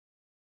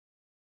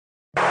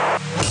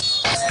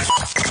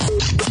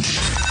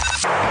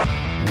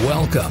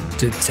Welcome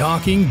to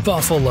Talking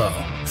Buffalo,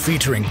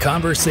 featuring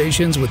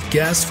conversations with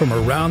guests from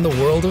around the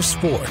world of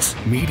sports,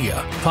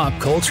 media, pop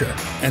culture,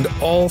 and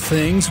all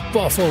things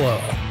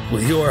Buffalo.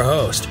 With your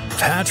host,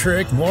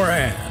 Patrick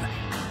Moran.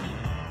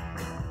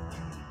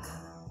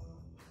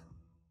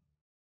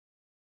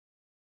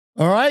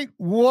 All right,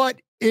 what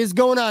is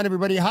going on,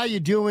 everybody? How you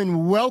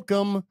doing?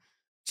 Welcome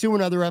to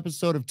another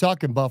episode of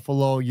Talking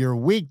Buffalo, your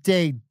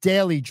weekday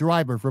daily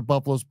driver for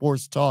Buffalo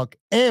sports talk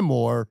and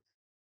more.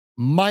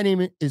 My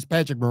name is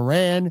Patrick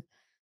Moran.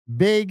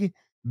 Big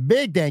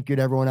thank you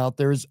to everyone out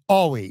there, as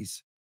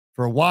always,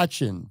 for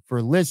watching,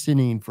 for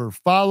listening, for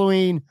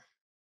following,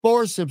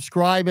 for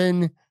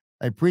subscribing.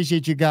 I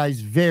appreciate you guys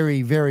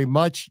very, very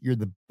much. You're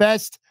the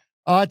best.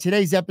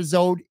 Today's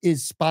episode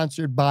is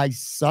sponsored by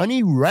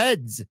Sunny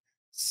Reds.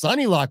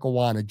 Sunny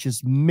Lackawanna,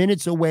 just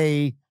minutes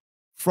away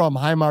from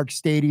Highmark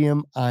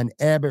Stadium on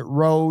Abbott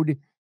Road.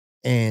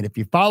 And if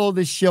you follow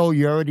this show,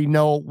 you already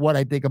know what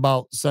I think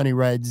about Sunny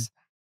Reds.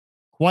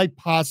 Quite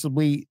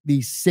possibly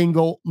the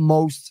single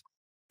most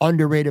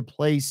underrated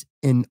place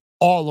in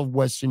all of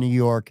Western New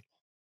York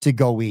to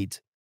go eat.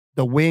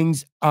 The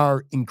wings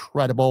are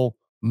incredible.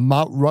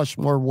 Mount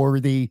Rushmore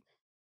worthy.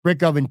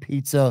 Brick oven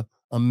pizza,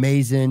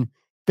 amazing.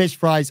 Fish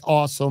fries,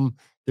 awesome.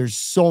 There's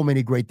so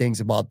many great things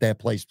about that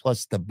place.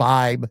 Plus the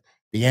vibe,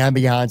 the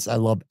ambiance. I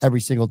love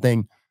every single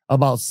thing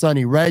about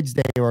Sunny Reds.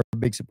 They are a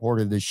big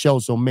supporter of this show.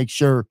 So make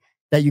sure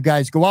that you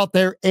guys go out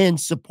there and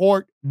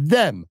support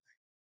them.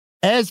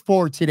 As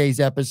for today's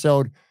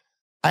episode,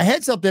 I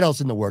had something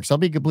else in the works. I'll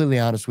be completely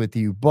honest with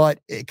you, but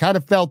it kind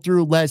of fell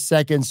through last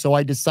second. So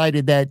I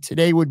decided that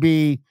today would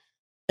be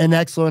an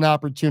excellent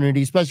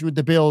opportunity, especially with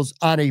the Bills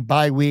on a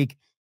bye week,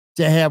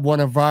 to have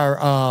one of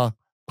our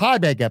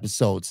pod bag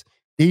episodes.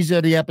 These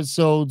are the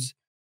episodes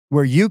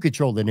where you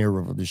control the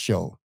narrative of the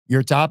show.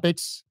 Your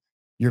topics,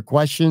 your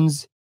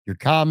questions, your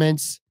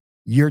comments,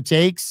 your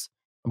takes.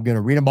 I'm going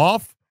to read them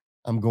off.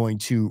 I'm going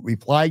to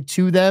reply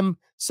to them.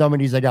 Some of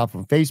these I got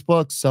from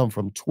Facebook, some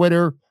from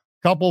Twitter, a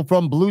couple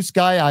from Blue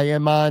Sky. I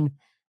am on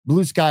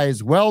Blue Sky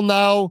as well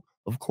now.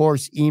 Of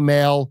course,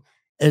 email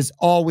as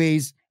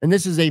always. And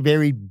this is a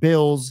very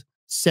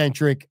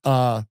Bills-centric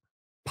pod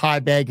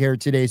bag here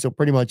today. So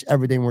pretty much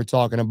everything we're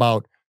talking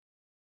about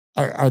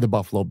are the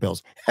Buffalo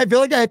Bills. I feel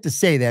like I have to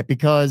say that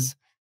because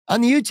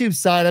on the YouTube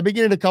side, I've been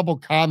getting a couple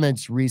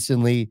comments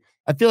recently.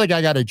 I feel like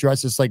I got to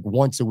address this like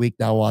once a week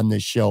now on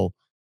this show.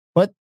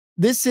 But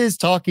this is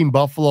Talking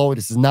Buffalo.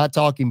 This is not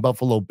Talking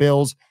Buffalo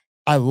Bills.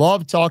 I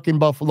love talking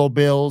Buffalo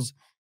Bills.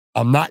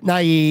 I'm not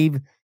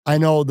naive. I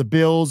know the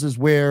Bills is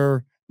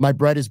where my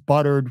bread is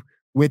buttered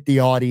with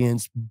the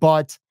audience,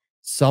 but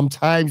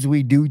sometimes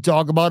we do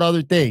talk about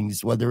other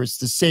things, whether it's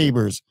the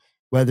Sabres,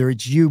 whether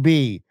it's UB,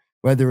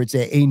 whether it's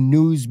a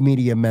news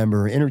media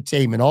member,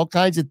 entertainment, all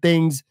kinds of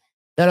things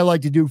that I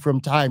like to do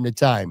from time to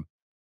time.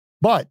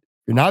 But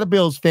if you're not a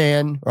Bills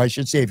fan, or I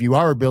should say if you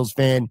are a Bills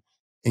fan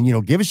and you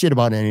don't give a shit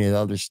about any of the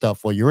other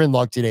stuff, well, you're in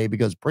luck today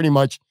because pretty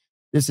much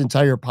this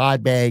entire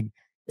pod bag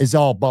is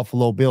all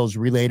Buffalo Bills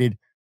related.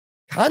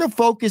 Kind of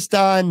focused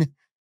on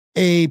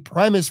a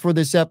premise for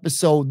this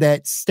episode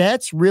that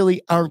stats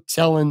really aren't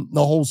telling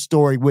the whole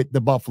story with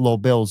the Buffalo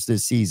Bills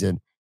this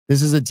season.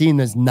 This is a team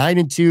that's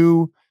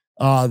 9-2.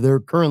 They're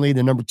currently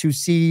the number 2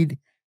 seed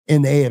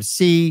in the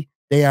AFC.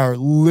 They are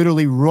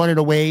literally running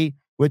away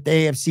with the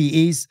AFC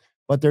East,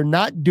 but they're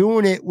not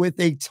doing it with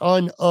a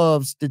ton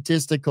of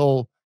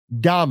statistical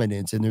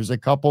dominance. And there's a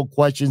couple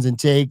questions and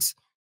takes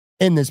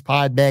in this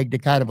pod bag to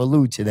kind of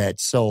allude to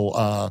that. So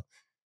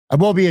I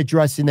will be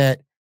addressing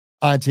that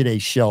on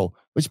today's show,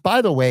 which,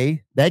 by the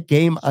way, that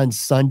game on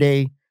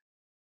Sunday,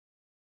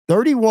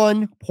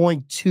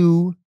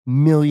 31.2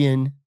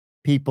 million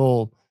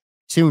people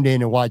tuned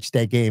in and watched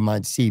that game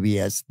on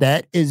CBS.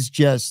 That is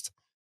just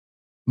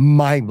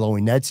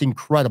mind-blowing. That's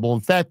incredible.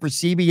 In fact, for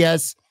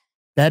CBS,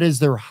 that is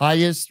their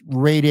highest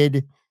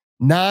rated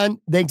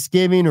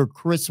non-Thanksgiving or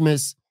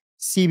Christmas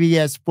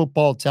CBS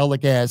football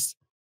telecast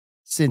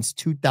since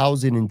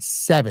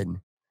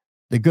 2007.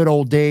 The good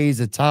old days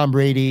of Tom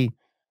Brady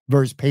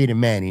versus Peyton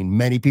Manning.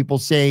 Many people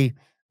say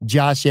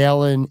Josh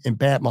Allen and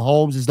Pat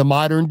Mahomes is the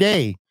modern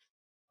day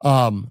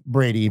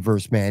Brady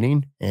versus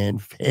Manning,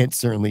 and fans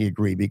certainly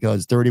agree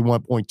because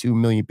 31.2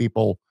 million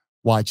people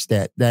watched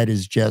that. That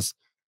is just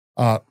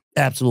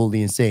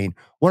absolutely insane.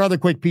 One other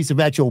quick piece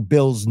of actual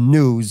Bills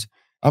news.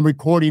 I'm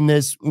recording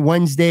this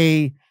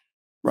Wednesday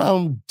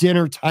around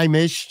dinner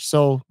time-ish,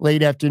 so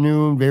late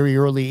afternoon, very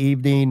early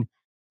evening.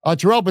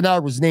 Terrell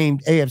Bernard was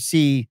named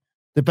AFC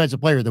Defensive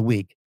Player of the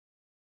Week,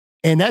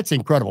 and that's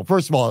incredible.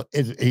 First of all,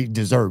 he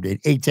deserved it.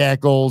 8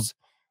 tackles,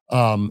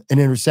 an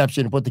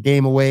interception to put the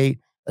game away,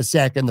 a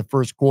sack in the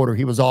first quarter.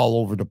 He was all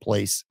over the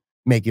place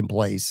making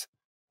plays.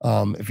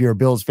 If you're a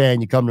Bills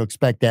fan, you come to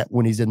expect that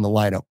when he's in the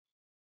lineup.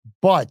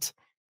 But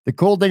the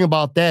cool thing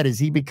about that is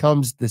he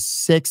becomes the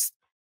 6th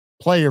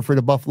player for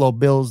the Buffalo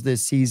Bills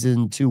this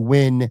season to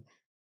win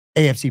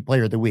AFC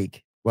Player of the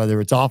Week,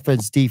 whether it's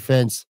offense,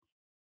 defense,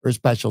 or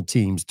special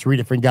teams. 3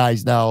 different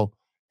guys now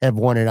have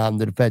won it on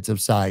the defensive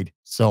side.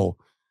 So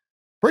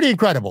pretty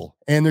incredible.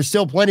 And there's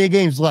still plenty of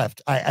games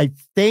left. I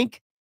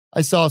think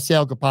I saw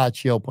Sal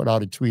Capaccio put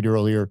out a tweet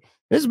earlier.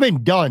 This has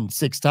been done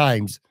 6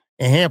 times,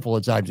 a handful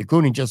of times,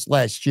 including just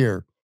last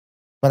year.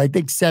 But I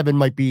think 7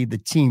 might be the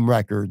team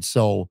record.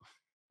 So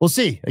we'll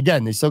see.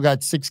 Again, they still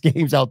got 6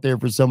 games out there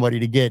for somebody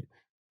to get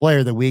player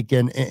of the week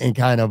and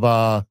kind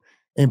of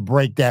and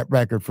break that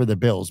record for the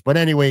Bills. But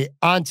anyway,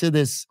 on to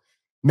this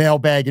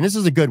mailbag. And this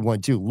is a good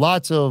one, too.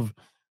 Lots of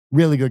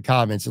really good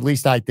comments, at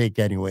least I think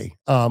anyway.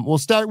 We'll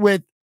start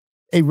with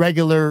a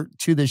regular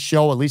to the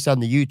show, at least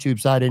on the YouTube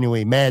side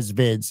anyway, Maz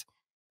Vids.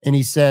 And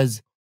he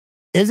says,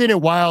 isn't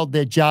it wild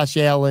that Josh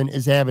Allen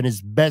is having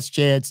his best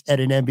chance at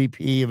an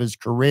MVP of his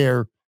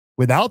career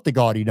without the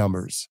gaudy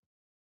numbers,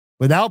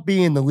 without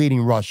being the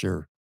leading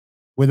rusher,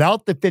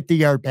 without the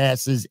 50-yard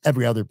passes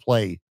every other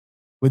play,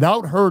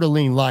 without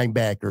hurdling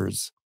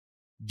linebackers?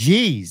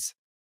 Geez,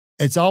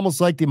 it's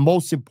almost like the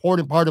most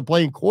important part of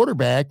playing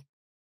quarterback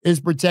is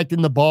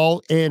protecting the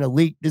ball and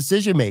elite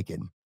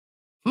decision-making.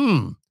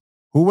 Who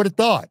would have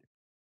thought?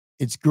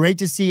 It's great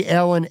to see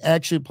Allen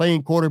actually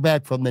playing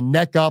quarterback from the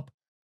neck up.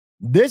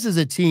 This is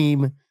a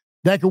team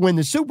that can win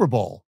the Super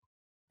Bowl.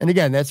 And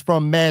again, that's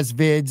from Maz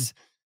Vids.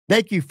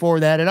 Thank you for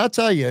that. And I'll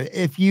tell you,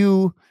 if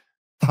you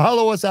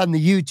follow us on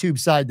the YouTube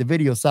side, the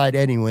video side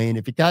anyway, and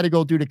if you got to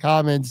go through the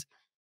comments,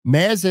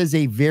 Maz has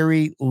a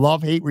very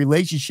love-hate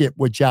relationship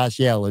with Josh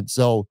Allen.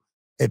 So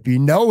if you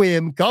know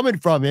him, coming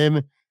from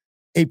him,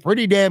 a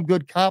pretty damn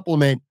good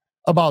compliment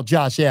about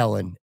Josh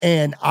Allen.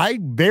 And I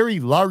very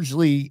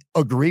largely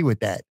agree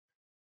with that.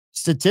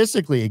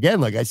 Statistically,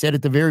 again, like I said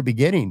at the very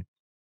beginning,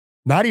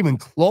 not even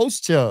close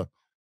to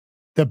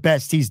the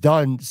best he's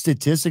done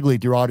statistically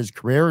throughout his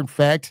career. In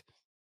fact,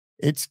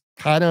 it's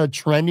kind of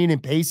trending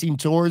and pacing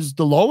towards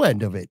the low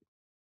end of it.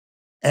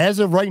 As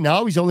of right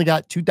now, he's only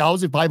got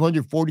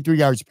 2,543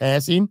 yards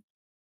passing,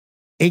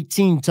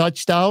 18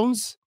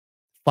 touchdowns,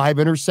 5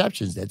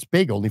 interceptions. That's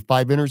big, only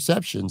 5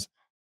 interceptions.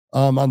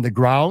 On the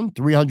ground,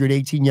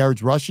 318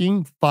 yards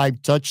rushing,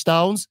 5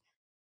 touchdowns.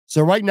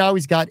 So right now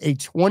he's got a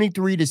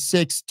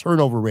 23-6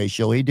 turnover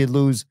ratio. He did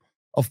lose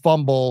a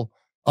fumble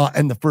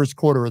in the first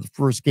quarter of the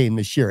first game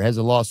this year.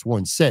 Hasn't lost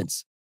one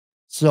since.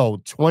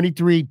 So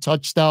 23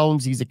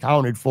 touchdowns he's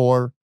accounted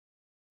for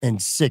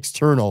and 6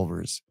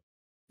 turnovers.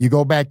 You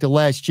go back to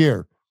last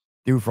year,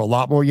 threw for a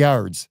lot more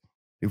yards,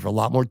 threw for a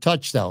lot more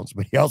touchdowns,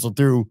 but he also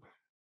threw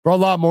for a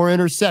lot more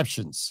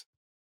interceptions.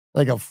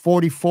 Like a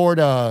 44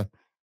 to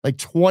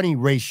 20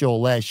 ratio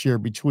last year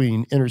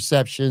between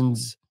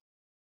interceptions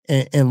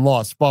and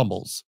lost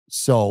fumbles.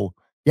 So,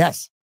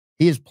 yes,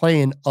 he is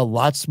playing a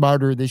lot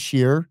smarter this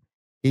year.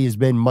 He has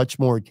been much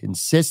more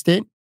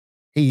consistent.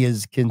 He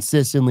is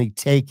consistently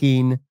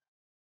taking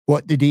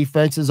what the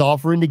defense is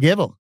offering to give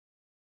him.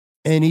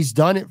 And he's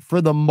done it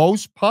for the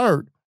most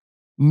part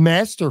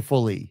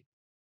masterfully.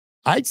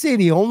 I'd say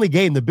the only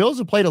game, the Bills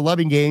have played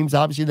 11 games.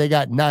 Obviously, they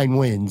got 9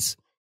 wins.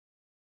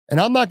 And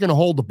I'm not going to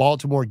hold the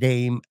Baltimore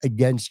game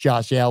against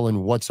Josh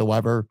Allen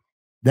whatsoever.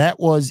 That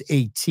was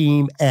a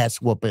team ass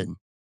whooping.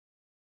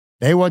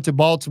 They went to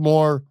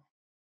Baltimore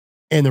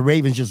and the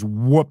Ravens just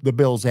whooped the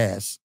Bills'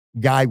 ass.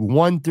 Guy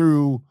 1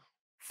 through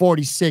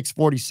 46,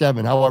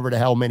 47, however the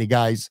hell many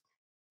guys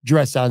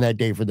dressed on that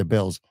day for the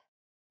Bills.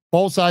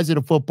 Both sides of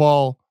the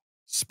football,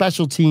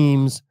 special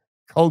teams,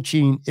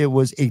 coaching, it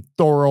was a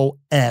thorough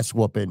ass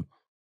whooping.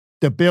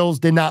 The Bills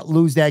did not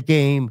lose that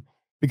game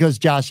because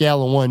Josh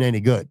Allen wasn't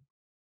any good.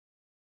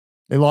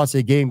 They lost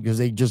that game because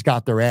they just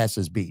got their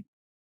asses beat.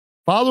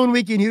 Following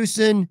week in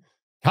Houston,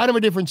 kind of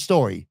a different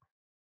story.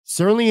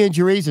 Certainly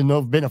injuries, and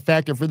they've been a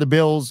factor for the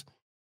Bills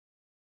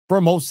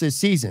for most this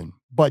season.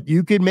 But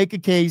you could make a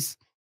case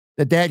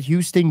that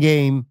Houston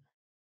game,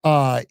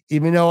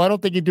 even though I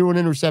don't think he threw an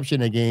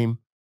interception in a game,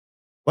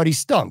 but he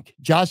stunk.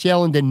 Josh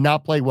Allen did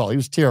not play well. He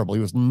was terrible.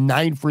 He was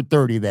 9 for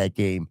 30 that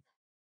game.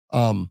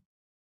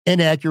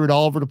 Inaccurate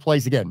all over the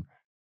place. Again,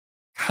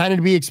 kind of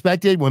to be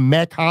expected when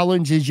Matt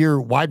Collins is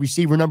your wide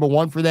receiver number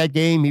 1 for that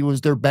game. He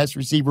was their best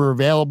receiver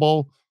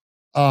available,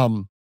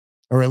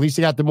 or at least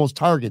he got the most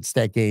targets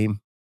that game.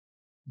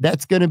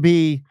 That's going to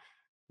be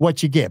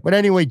what you get. But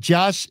anyway,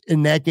 Josh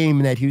in that game,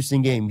 in that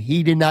Houston game,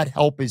 he did not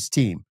help his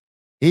team.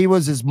 He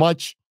was as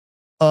much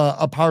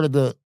a part of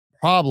the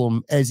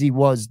problem as he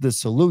was the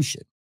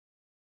solution.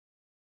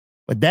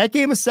 But that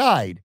game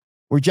aside,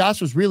 where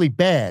Josh was really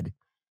bad,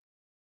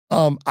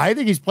 I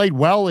think he's played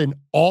well in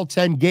all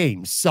 10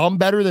 games, some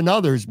better than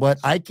others, but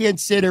I can't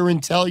sit here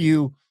and tell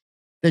you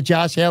that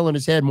Josh Allen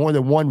has had more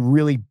than one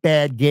really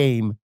bad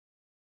game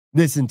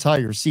this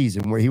entire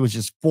season where he was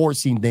just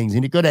forcing things,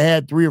 and he could have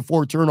had 3 or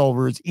 4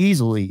 turnovers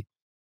easily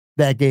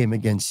that game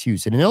against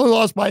Houston. And they only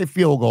lost by a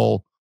field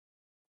goal,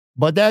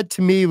 but that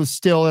to me was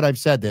still, and I've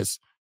said this,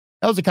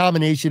 that was a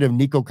combination of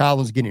Nico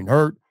Collins getting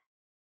hurt,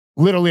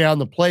 literally on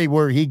the play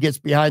where he gets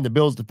behind the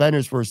Bills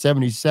defenders for a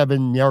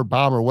 77-yard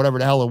bomb or whatever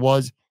the hell it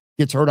was,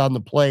 gets hurt on the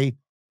play. I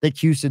think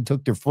Houston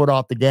took their foot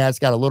off the gas,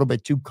 got a little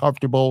bit too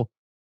comfortable,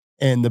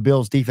 and the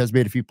Bills defense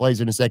made a few plays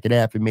in the second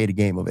half and made a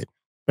game of it.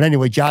 But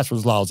anyway, Josh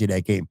was lousy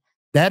that game.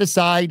 That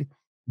aside,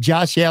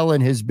 Josh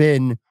Allen has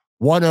been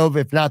one of,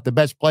 if not the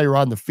best player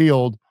on the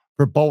field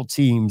for both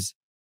teams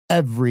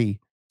every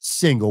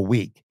single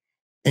week.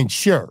 And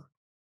sure,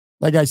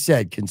 like I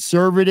said,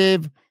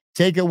 conservative,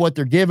 taking what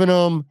they're giving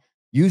them,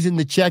 using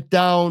the check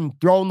down,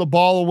 throwing the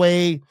ball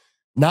away,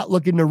 not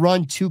looking to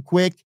run too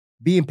quick,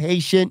 being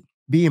patient,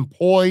 being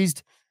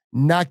poised,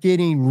 not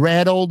getting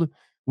rattled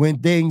when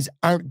things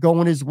aren't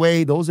going his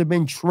way. Those have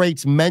been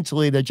traits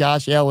mentally that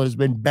Josh Allen has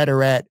been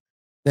better at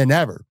than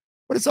ever.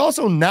 But it's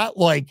also not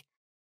like,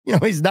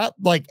 he's not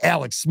like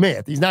Alex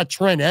Smith. He's not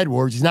Trent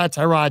Edwards. He's not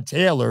Tyrod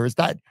Taylor.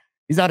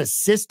 He's not a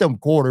system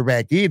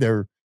quarterback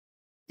either.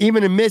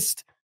 Even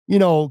amidst,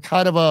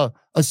 kind of a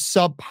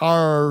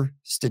subpar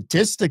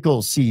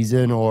statistical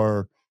season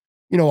or,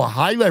 a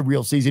highlight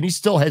reel season, he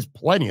still has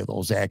plenty of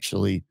those,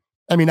 actually.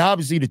 I mean,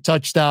 obviously the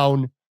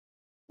touchdown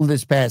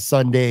this past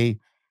Sunday,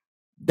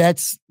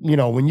 that's,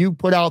 when you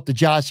put out the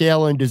Josh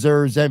Allen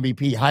deserves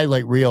MVP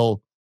highlight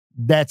reel,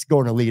 that's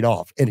going to lead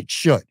off, and it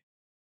should.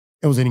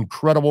 It was an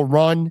incredible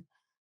run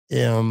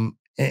in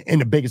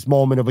the biggest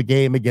moment of a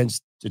game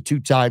against the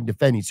two-time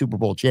defending Super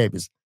Bowl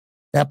champions.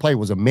 That play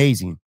was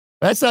amazing.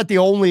 That's not the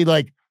only,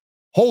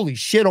 holy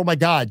shit, oh my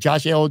God,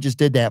 Josh Allen just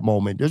did that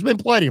moment. There's been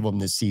plenty of them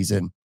this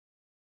season.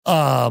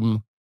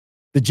 The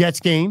Jets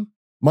game,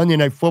 Monday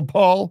Night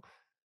Football,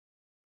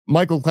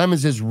 Michael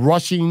Clemens is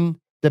rushing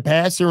the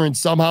passer, and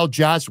somehow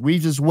Josh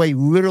weaves his way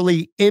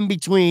literally in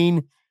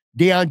between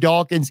Deion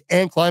Dawkins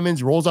and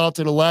Clemens, rolls out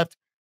to the left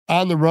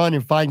on the run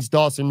and finds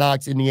Dawson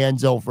Knox in the end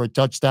zone for a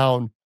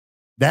touchdown.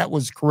 That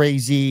was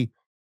crazy.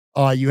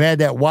 You had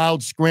that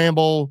wild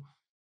scramble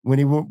when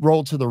he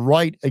rolled to the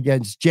right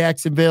against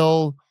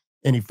Jacksonville,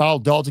 and he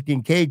fouled Dalton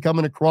Kincaid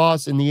coming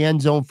across in the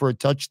end zone for a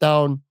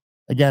touchdown.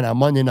 Again, on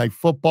Monday Night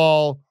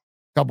Football,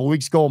 a couple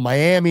weeks ago in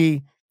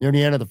Miami, near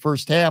the end of the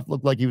first half,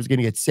 looked like he was going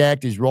to get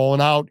sacked. He's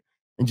rolling out,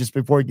 and just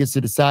before he gets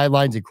to the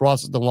sidelines, he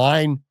crosses the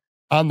line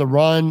on the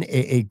run.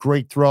 A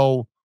great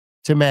throw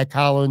to Matt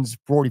Collins,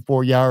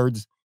 44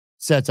 yards,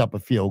 sets up a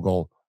field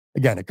goal.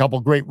 Again, a couple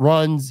great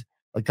runs,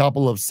 a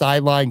couple of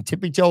sideline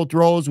tippy-toe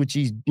throws, which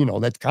he's,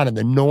 that's kind of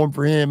the norm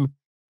for him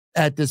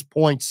at this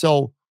point.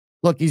 So,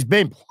 look, he's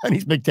been plenty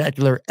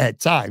spectacular at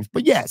times.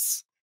 But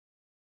yes,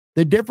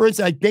 the difference,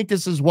 I think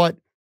this is what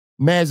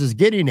Maz is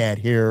getting at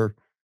here,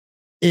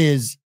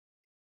 is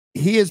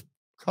he has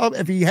come,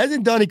 if he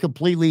hasn't done it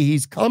completely,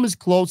 he's come as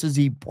close as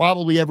he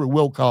probably ever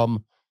will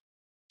come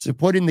to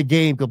putting the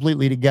game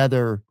completely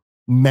together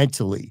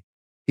mentally.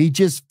 He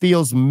just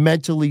feels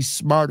mentally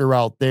smarter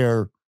out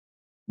there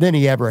than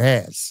he ever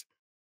has.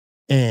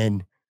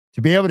 And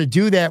to be able to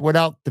do that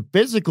without the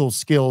physical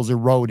skills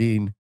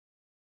eroding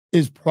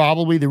is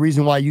probably the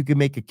reason why you can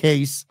make a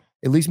case,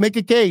 at least make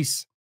a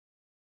case,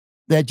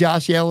 that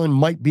Josh Allen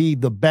might be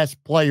the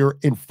best player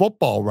in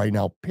football right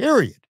now,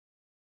 period.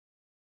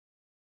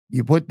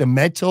 You put the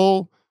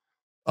mental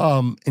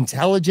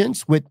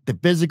intelligence with the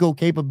physical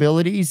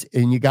capabilities,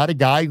 and you got a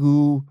guy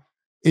who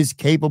is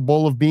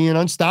capable of being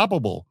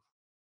unstoppable.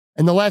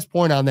 And the last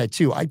point on that,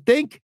 too, I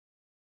think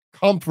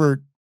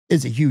comfort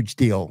is a huge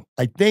deal.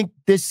 I think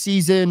this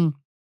season,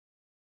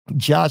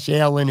 Josh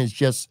Allen is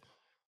just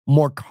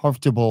more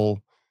comfortable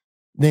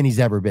than he's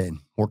ever been.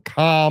 More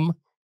calm.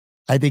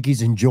 I think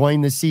he's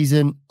enjoying the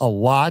season a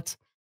lot.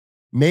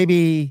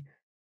 Maybe,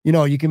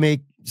 you can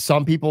make,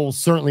 some people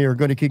certainly are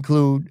going to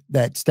conclude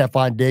that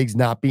Stephon Diggs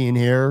not being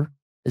here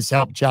has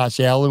helped Josh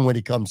Allen when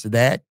it comes to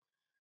that.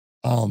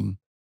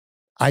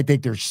 I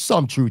think there's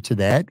some truth to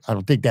that. I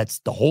don't think that's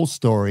the whole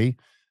story,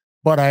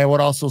 but I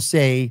would also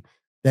say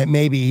that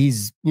maybe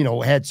he's,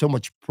 had so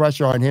much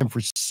pressure on him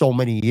for so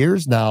many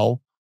years now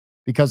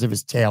because of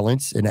his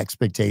talents and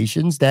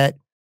expectations that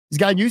he's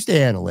gotten used to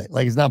handle it.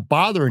 Like, it's not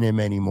bothering him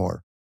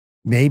anymore.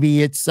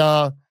 Maybe it's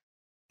the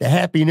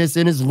happiness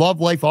in his love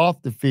life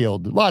off the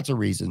field. Lots of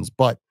reasons,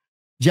 but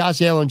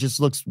Josh Allen just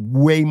looks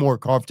way more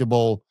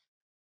comfortable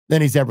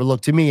than he's ever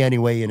looked, to me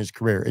anyway, in his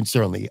career. And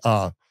certainly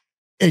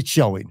it's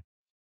showing.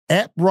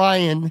 At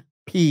Brian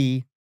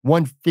P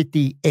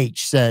 150H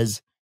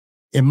says,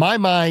 in my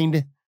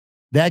mind,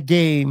 that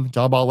game,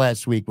 talking about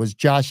last week, was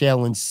Josh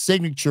Allen's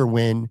signature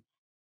win,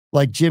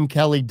 like Jim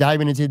Kelly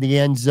diving into the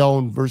end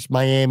zone versus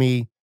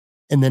Miami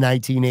in the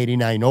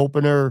 1989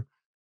 opener.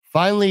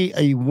 Finally,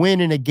 a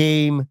win in a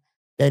game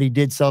that he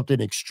did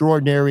something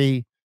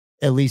extraordinary,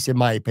 at least in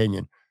my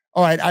opinion.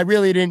 All right, I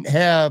really didn't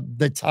have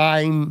the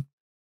time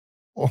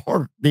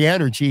or the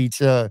energy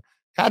to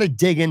kind of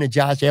dig into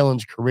Josh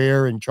Allen's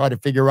career and try to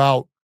figure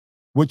out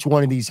which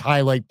one of these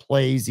highlight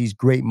plays, these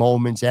great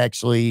moments,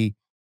 actually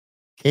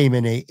came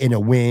in a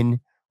win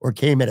or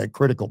came at a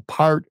critical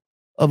part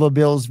of a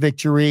Bills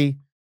victory.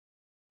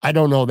 I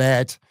don't know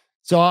that.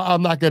 So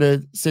I'm not going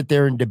to sit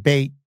there and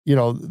debate,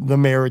 the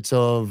merits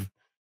of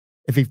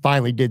if he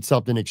finally did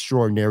something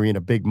extraordinary in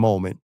a big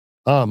moment.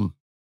 But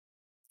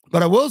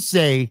I will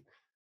say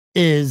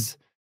is,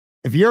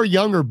 if you're a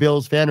younger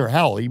Bills fan, or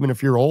hell, even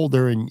if you're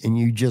older and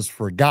you just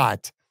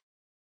forgot,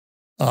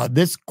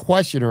 this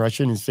question, or I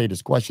shouldn't say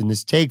this question,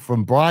 this take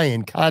from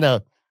Brian kind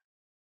of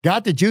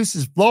got the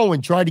juices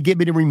flowing, tried to get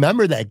me to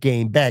remember that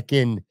game back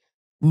in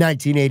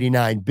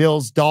 1989.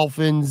 Bills,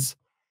 Dolphins.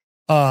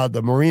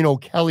 the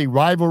Marino-Kelly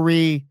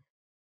rivalry.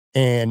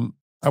 And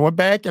I went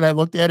back and I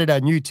looked at it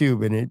on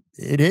YouTube, and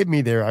it hit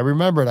me there. I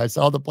remember it. I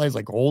saw the plays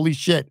like, holy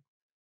shit.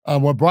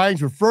 What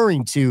Brian's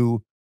referring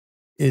to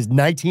is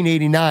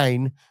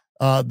 1989,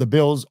 the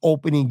Bills'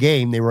 opening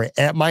game. They were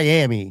at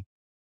Miami,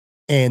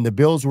 and the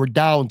Bills were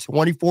down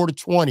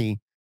 24-20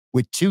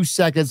 with 2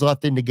 seconds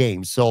left in the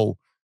game. So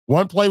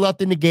one play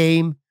left in the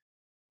game.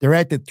 They're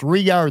at the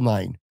 3-yard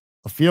line.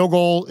 A field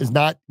goal is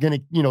not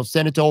going to,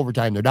 send it to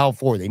overtime. They're down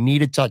 4. They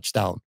need a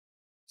touchdown.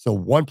 So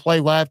one play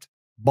left,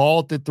 ball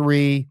at the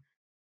 3,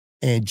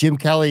 and Jim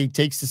Kelly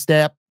takes the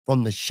snap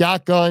from the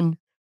shotgun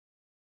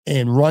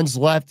and runs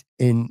left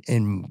and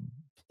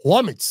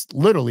plummets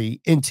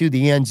literally into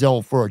the end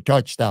zone for a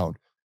touchdown.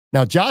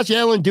 Now, Josh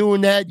Allen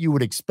doing that, you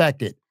would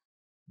expect it.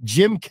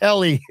 Jim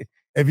Kelly,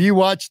 if you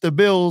watch the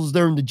Bills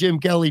during the Jim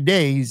Kelly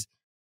days,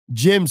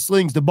 Jim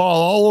slings the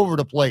ball all over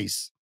the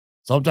place.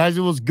 Sometimes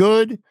it was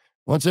good.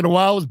 Once in a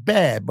while it was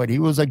bad, but he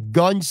was a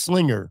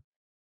gunslinger.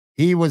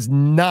 He was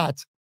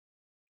not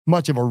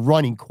much of a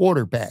running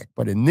quarterback.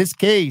 But in this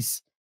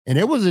case, and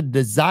it was a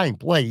design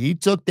play, he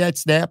took that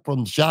snap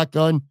from the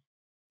shotgun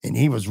and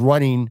he was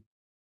running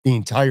the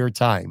entire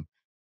time.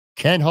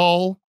 Ken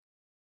Hull,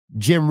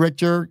 Jim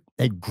Richter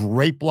had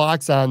great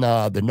blocks on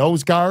the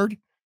nose guard.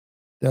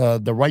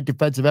 The right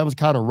defensive end was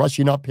kind of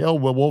rushing uphill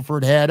where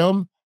Wolford had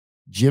him.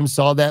 Jim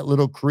saw that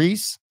little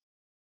crease,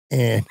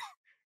 and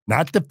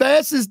not the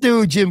fastest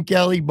dude, Jim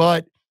Kelly,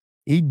 but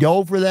he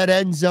dove for that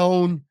end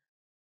zone,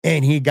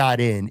 and he got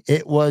in.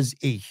 It was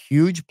a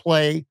huge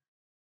play.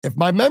 If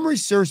my memory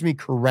serves me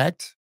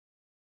correct,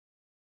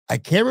 I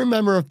can't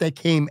remember if that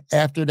came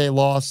after they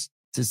lost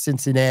to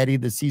Cincinnati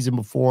the season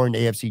before in the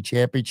AFC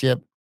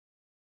Championship,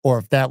 or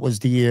if that was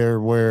the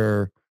year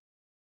where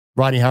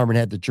Ronnie Harmon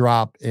had the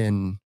drop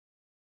and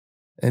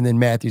then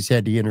Matthews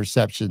had the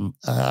interception.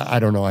 I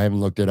don't know. I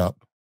haven't looked it up.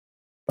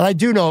 But I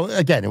do know,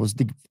 again, it was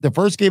the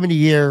first game of the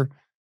year,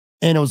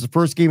 and it was the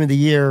first game of the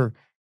year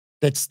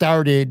that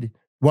started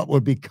what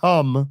would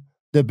become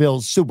the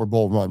Bills' Super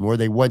Bowl run, where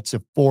they went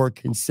to 4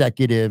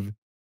 consecutive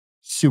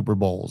Super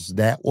Bowls.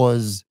 That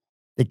was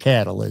the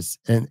catalyst,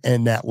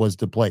 and that was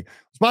the play.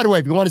 So by the way,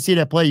 if you want to see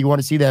that play, you want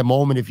to see that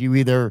moment, if you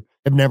either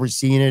have never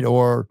seen it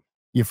or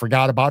you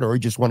forgot about it or you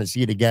just want to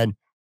see it again,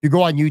 you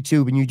go on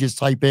YouTube and you just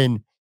type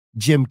in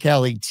Jim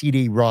Kelly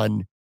TD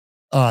run,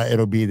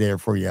 it'll be there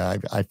for you.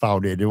 I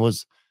found it. It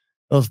was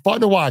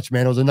fun to watch,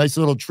 man. It was a nice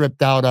little trip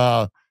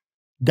down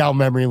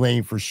memory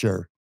lane for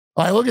sure.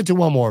 All right, we'll get to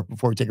one more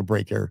before we take a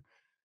break here.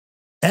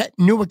 At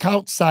New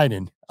Account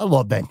Signing. I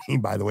love that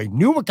name, by the way.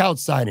 New Account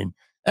Signing.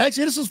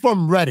 Actually, this was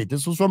from Reddit.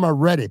 This was from our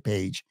Reddit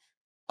page.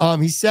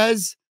 He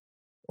says,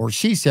 or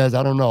she says,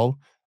 I don't know,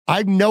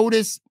 I've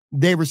noticed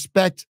they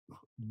respect,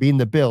 being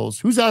the Bills,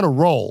 who's on a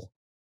roll.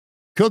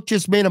 Cook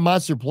just made a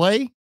monster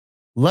play.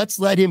 Let's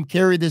let him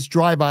carry this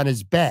drive on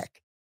his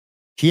back.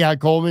 Keon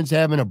Coleman's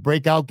having a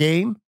breakout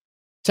game.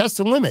 Test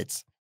the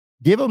limits.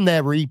 Give him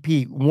that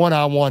repeat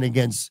one-on-one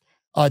against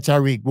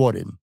Tyreek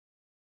Wooden.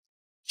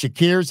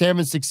 Shakir's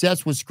having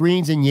success with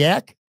screens and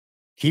yak.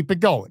 Keep it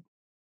going.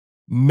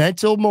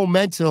 Mental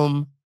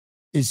momentum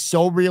is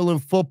so real in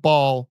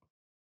football,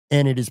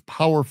 and it is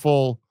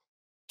powerful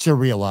to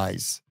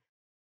realize.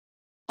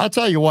 I'll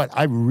tell you what,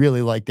 I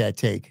really like that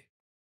take.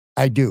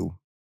 I do.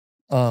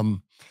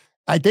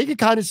 I think it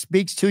kind of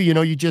speaks to,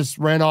 you just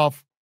ran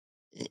off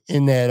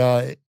in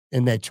that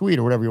tweet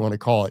or whatever you want to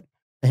call it,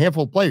 a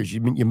handful of players.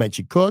 You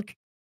mentioned Cook,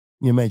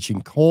 you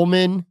mentioned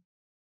Coleman,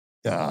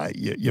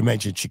 you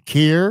mentioned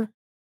Shakir,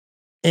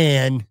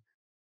 and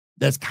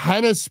that's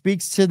kind of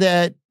speaks to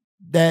that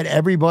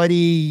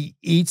everybody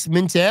eats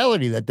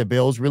mentality that the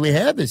Bills really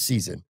have this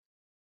season.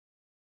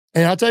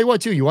 And I'll tell you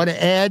what, too, you want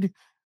to add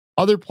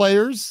other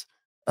players.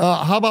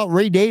 How about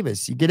Ray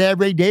Davis? You could add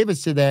Ray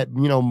Davis to that,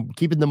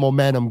 keeping the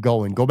momentum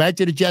going. Go back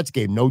to the Jets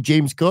game. No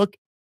James Cook.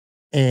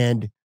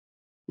 And,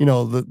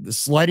 the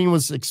sledding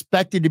was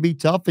expected to be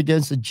tough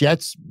against the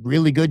Jets'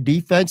 really good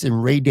defense.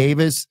 And Ray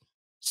Davis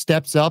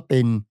steps up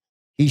and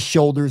he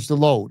shoulders the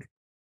load.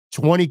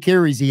 20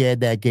 carries he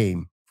had that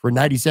game for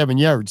 97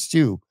 yards,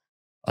 too.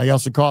 He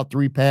also caught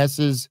 3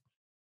 passes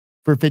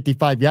for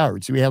 55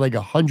 yards. So he had like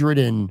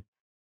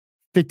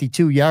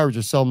 152 yards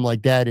or something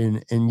like that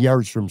in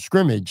yards from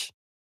scrimmage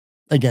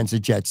against the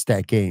Jets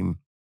that game.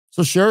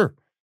 So sure,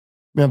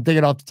 I'm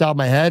thinking off the top of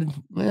my head,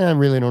 I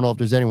really don't know if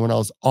there's anyone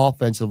else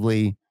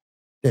offensively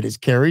that has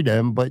carried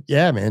him. But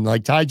yeah, man,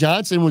 like Ty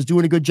Johnson was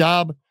doing a good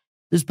job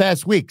this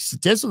past week.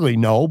 Statistically,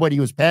 no, but he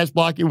was pass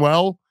blocking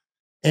well,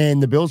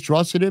 and the Bills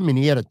trusted him, and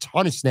he had a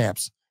ton of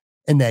snaps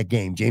in that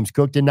game. James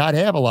Cook did not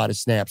have a lot of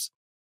snaps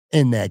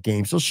in that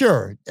game. So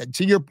sure,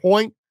 to your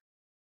point,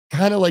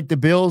 kind of like the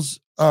Bills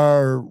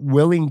are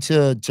willing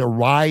to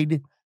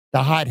ride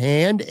the hot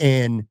hand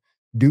and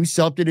do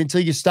something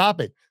until you stop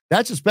it.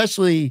 That's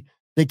especially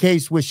the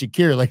case with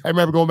Shakir. Like, I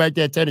remember going back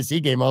to that Tennessee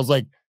game. I was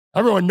like,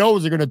 everyone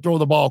knows they're going to throw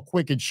the ball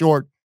quick and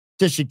short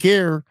to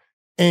Shakir,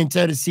 and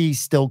Tennessee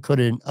still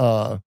couldn't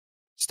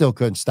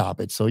stop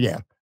it. So yeah,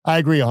 I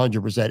agree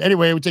 100%.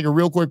 Anyway, we'll take a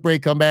real quick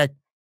break, come back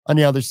on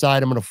the other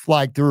side. I'm going to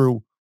fly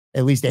through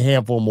at least a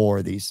handful more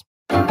of these.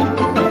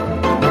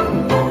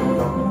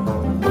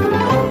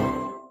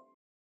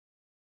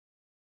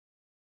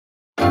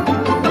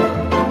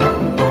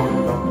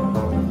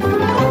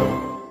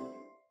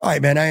 All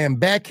right, man, I am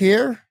back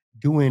here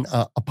doing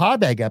a pod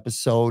bag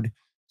episode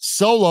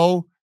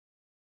solo.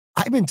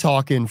 I've been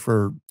talking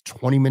for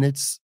 20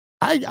 minutes.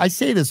 I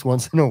say this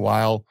once in a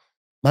while.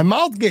 My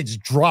mouth gets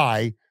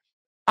dry.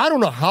 I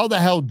don't know how the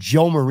hell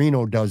Joe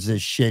Marino does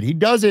this shit. He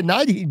does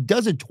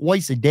it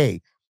twice a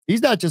day.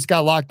 He's not just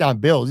got Locked On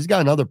Bills. He's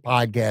got another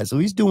podcast. So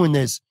he's doing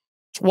this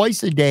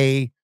twice a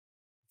day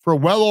for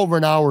well over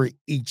an hour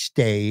each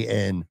day.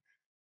 And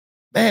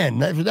man,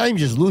 not even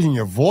just losing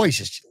your voice,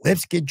 your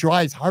lips get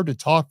dry. It's hard to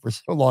talk for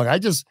so long.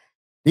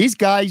 These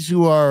guys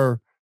who are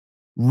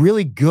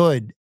really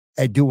good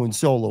at doing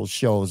solo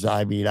shows,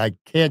 I mean, I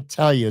can't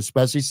tell you,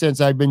 especially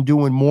since I've been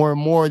doing more and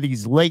more of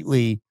these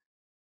lately,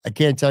 I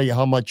can't tell you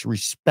how much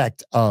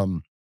respect I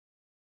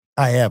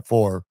have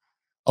for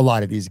a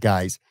lot of these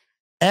guys.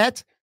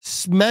 At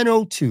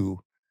Smeno2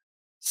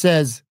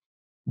 says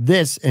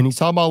this, and he's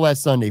talking about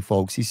last Sunday,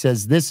 folks. He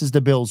says, this is the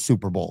Bills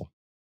Super Bowl.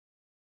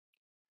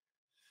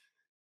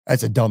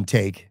 That's a dumb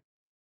take.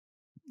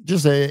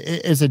 It's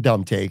a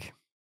dumb take.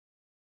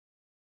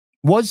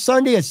 Was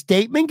Sunday a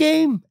statement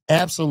game?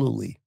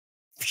 Absolutely.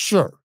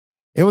 Sure.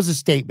 It was a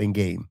statement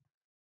game.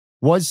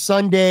 Was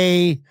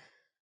Sunday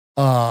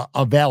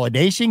a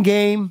validation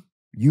game?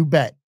 You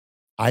bet.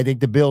 I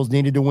think the Bills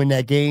needed to win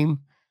that game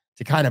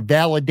to kind of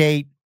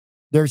validate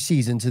their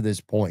season to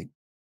this point.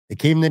 They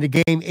came into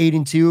the game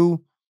 8-2,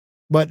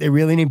 but they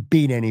really didn't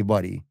beat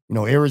anybody. You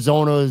know,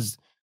 Arizona is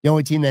the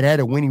only team that had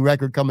a winning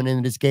record coming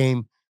into this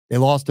game. They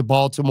lost to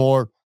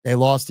Baltimore. They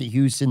lost to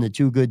Houston, the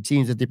two good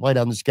teams that they played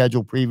on the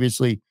schedule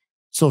previously.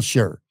 So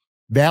sure,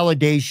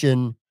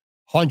 validation,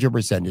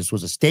 100%. This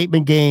was a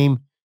statement game.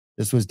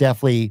 This was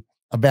definitely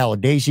a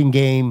validation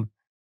game.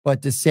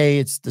 But to say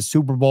it's the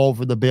Super Bowl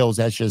for the Bills,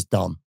 that's just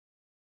dumb.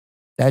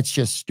 That's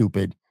just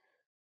stupid.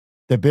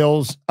 The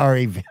Bills are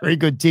a very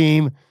good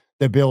team.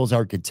 The Bills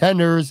are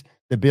contenders.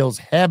 The Bills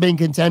have been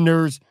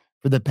contenders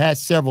for the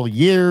past several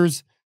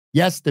years.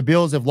 Yes, the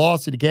Bills have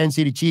lost to the Kansas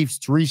City Chiefs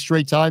 3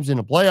 straight times in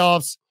the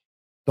playoffs.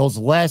 Those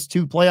last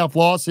 2 playoff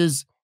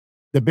losses,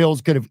 the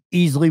Bills could have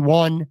easily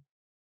won.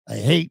 I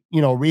hate,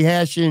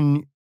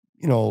 rehashing,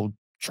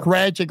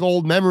 tragic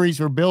old memories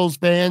for Bills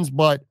fans,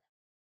 but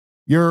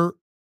you're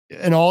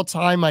an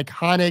all-time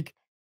iconic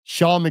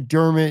Sean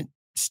McDermott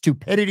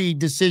stupidity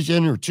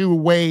decision or 2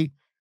 away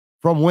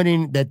from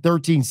winning that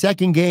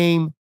 13-second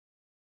game.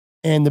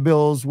 And the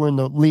Bills were in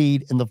the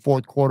lead in the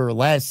fourth quarter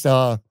last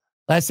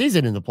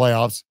season in the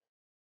playoffs,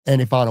 and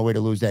they found a way to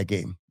lose that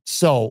game.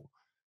 So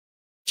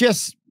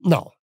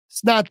no,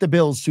 it's not the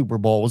Bills Super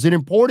Bowl. It was an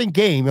important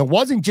game. It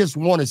wasn't just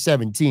 1 of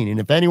 17. And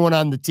if anyone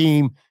on the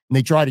team and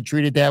they try to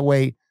treat it that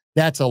way,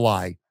 that's a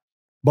lie.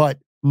 But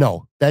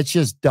no, that's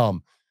just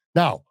dumb.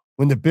 Now,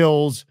 when the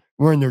Bills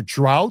were in their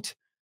drought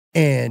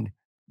and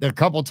the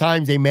couple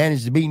times they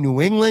managed to beat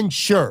New England,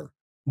 sure,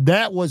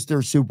 that was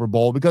their Super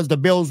Bowl because the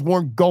Bills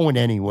weren't going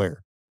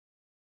anywhere.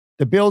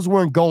 The Bills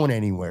weren't going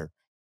anywhere.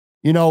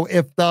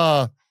 If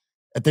the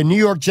New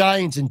York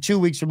Giants in 2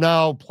 weeks from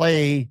now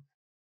play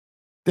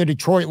the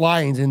Detroit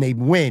Lions and they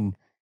win,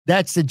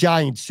 that's the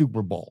Giants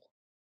Super Bowl.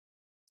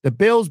 The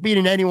Bills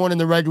beating anyone in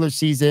the regular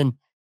season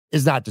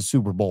is not the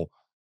Super Bowl.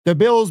 The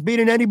Bills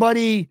beating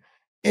anybody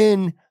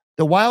in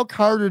the wild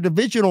card or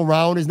divisional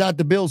round is not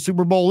the Bills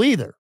Super Bowl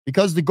either,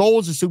 because the goal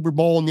is a Super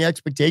Bowl and the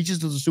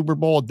expectations is a Super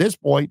Bowl at this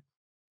point,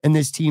 and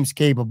this team's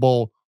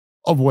capable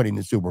of winning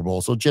the Super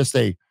Bowl. So just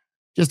a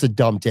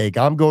dumb take.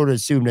 I'm going to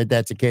assume that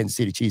that's a Kansas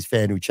City Chiefs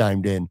fan who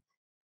chimed in.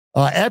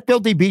 At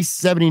Filthy Beast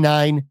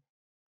 79,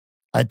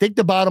 I think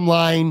the bottom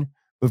line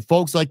with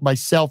folks like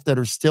myself that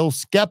are still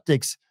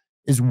skeptics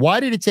is, why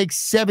did it take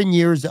 7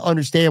 years to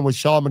understand what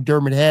Sean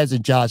McDermott has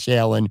in Josh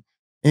Allen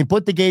and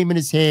put the game in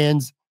his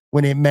hands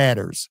when it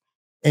matters?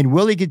 And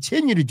will he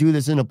continue to do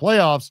this in the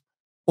playoffs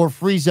or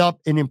freeze up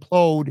and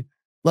implode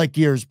like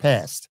years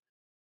past?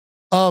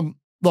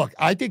 Look,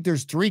 I think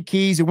there's 3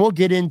 keys, and we'll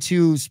get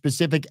into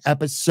specific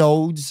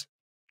episodes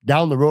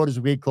down the road as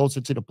we get closer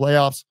to the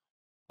playoffs.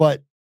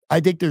 But I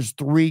think there's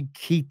 3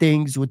 key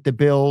things with the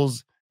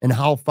Bills and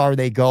how far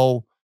they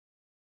go.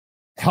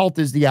 Health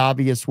is the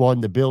obvious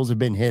one. The Bills have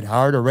been hit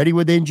hard already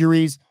with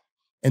injuries,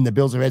 and the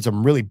Bills have had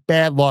some really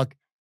bad luck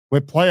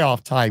with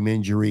playoff time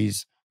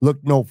injuries. Look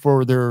no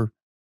further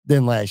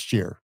than last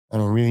year. I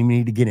don't really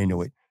need to get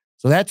into it.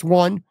 So that's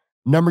one.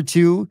 Number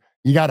 2,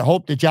 you got to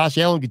hope that Josh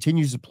Allen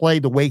continues to play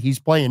the way he's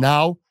playing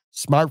now.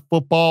 Smart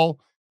football,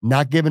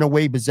 not giving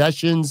away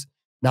possessions,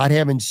 not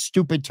having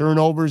stupid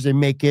turnovers and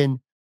making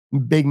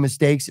big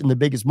mistakes in the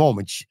biggest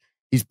moments.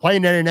 He's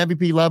playing at an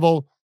MVP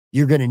level.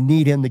 You're going to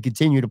need him to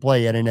continue to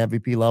play at an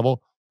MVP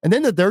level. And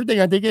then the third thing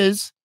I think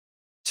is,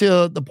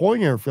 to the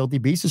point here, Filthy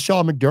Beast, is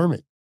Sean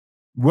McDermott.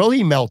 Will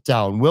he melt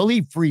down? Will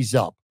he freeze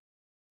up?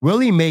 Will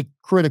he make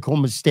critical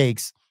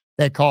mistakes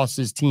that cost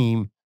his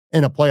team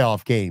in a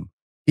playoff game?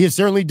 He has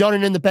certainly done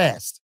it in the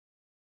past.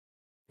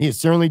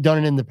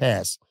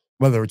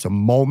 Whether it's a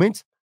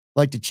moment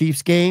like the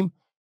Chiefs game,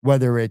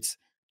 whether it's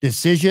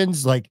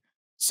decisions like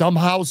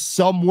somehow,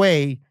 some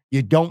way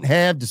you don't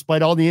have,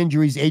 despite all the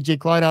injuries, AJ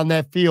Klein on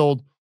that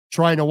field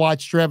trying to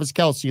watch Travis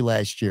Kelce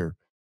last year.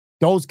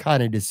 Those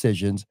kind of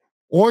decisions.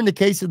 Or in the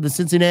case of the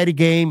Cincinnati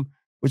game,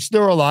 which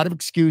there are a lot of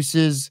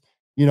excuses,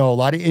 a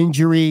lot of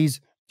injuries,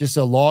 just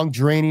a long,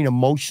 draining,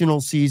 emotional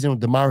season with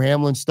Damar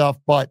Hamlin stuff.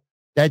 But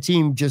that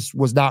team just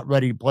was not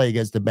ready to play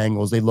against the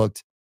Bengals. They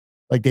looked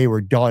like they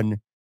were done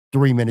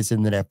 3 minutes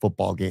into that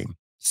football game.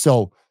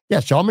 So, yeah,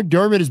 Sean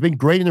McDermott has been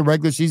great in the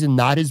regular season,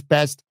 not his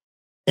best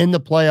in the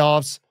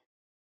playoffs.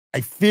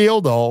 I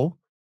feel, though,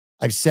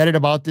 I've said it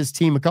about this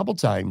team a couple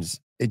times,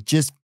 it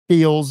just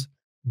feels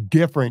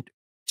different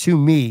to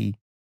me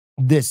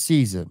this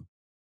season.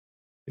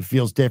 It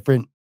feels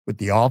different with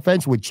the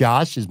offense, with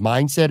Josh, his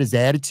mindset, his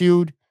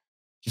attitude,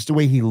 just the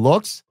way he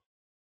looks.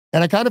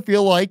 And I kind of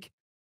feel like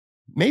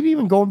maybe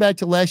even going back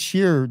to last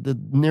year,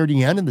 near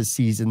the end of the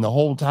season, the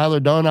whole Tyler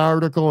Dunn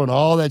article and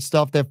all that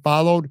stuff that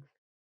followed,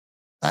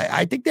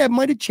 I think that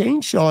might have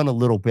changed Sean a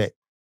little bit.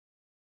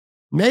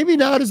 Maybe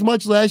not as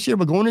much last year,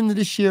 but going into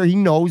this year, he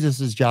knows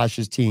this is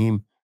Josh's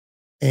team,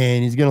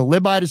 and he's going to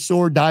live by the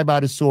sword, die by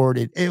the sword,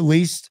 at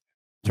least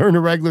during the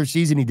regular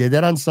season. He did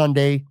that on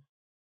Sunday.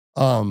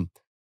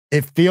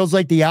 It feels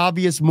like the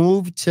obvious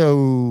move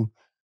to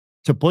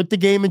put the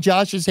game in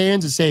Josh's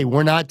hands and say,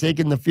 we're not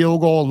taking the field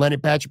goal and letting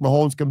Patrick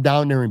Mahomes come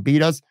down there and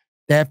beat us.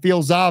 That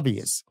feels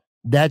obvious.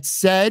 That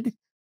said,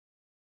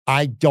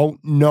 I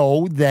don't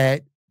know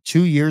that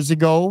 2 years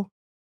ago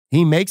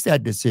he makes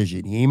that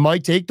decision. He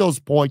might take those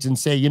points and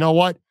say, you know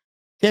what?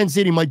 Kansas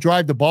City might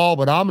drive the ball,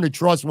 but I'm going to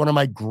trust one of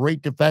my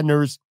great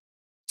defenders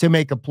to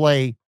make a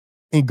play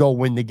and go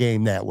win the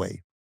game that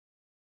way.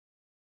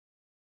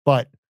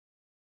 But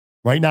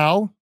right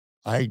now,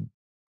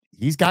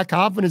 he's got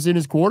confidence in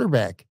his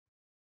quarterback.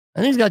 I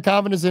think he's got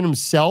confidence in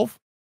himself,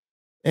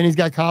 and he's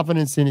got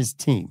confidence in his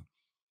team.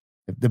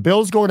 If the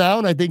Bills go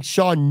down, I think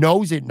Sean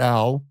knows it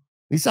now.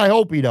 At least I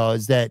hope he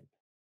does, that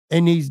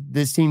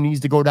this team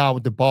needs to go down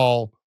with the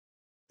ball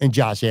in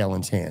Josh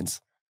Allen's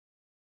hands.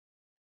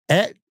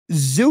 At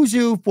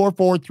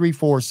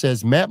Zuzu4434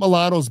 says, Matt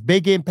Milano's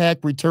big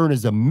impact return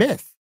is a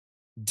myth.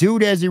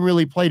 Dude hasn't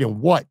really played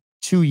in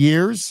 2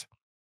 years?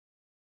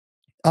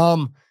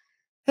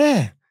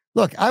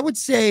 Look, I would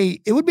say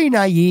it would be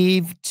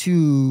naive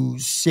to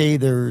say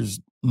there's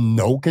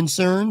no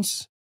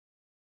concerns.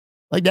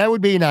 Like, that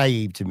would be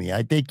naive to me.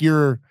 I think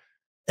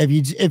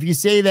if you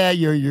say that,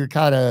 you're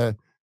kind of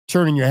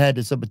turning your head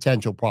to some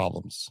potential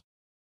problems.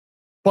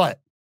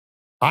 But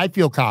I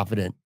feel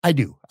confident. I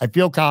do. I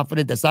feel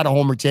confident. That's not a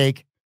homer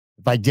take.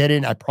 If I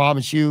didn't, I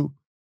promise you,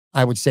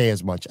 I would say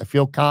as much. I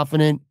feel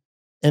confident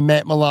in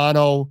Matt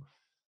Milano.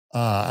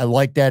 I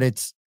like that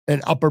it's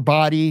an upper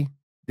body,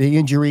 the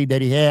injury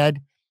that he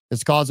had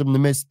that's caused him to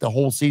miss the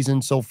whole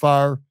season so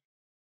far.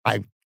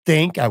 I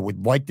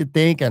would like to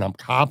think, and I'm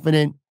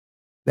confident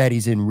that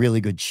he's in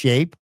really good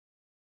shape.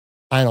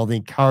 I don't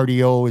think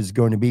cardio is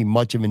going to be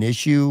much of an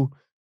issue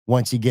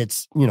once he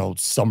gets,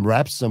 some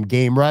reps, some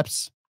game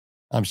reps.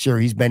 I'm sure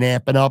he's been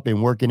amping up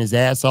and working his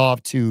ass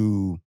off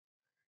to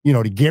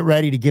get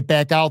ready to get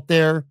back out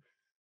there.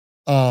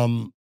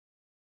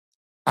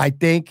 I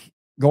think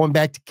going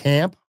back to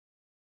camp,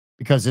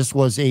 because this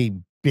was a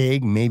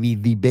big, maybe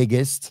the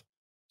biggest,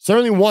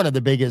 certainly one of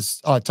the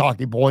biggest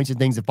talking points and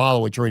things that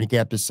follow at training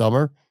camp this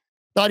summer.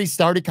 Thought he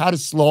started kind of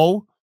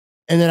slow.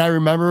 And then I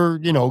remember,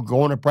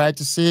 going to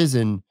practices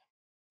and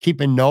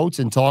keeping notes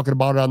and talking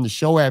about it on the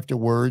show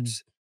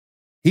afterwards.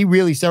 He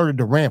really started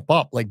to ramp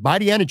up. Like, by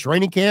the end of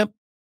training camp,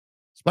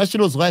 especially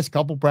those last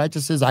couple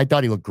practices, I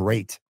thought he looked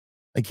great.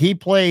 Like, he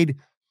played,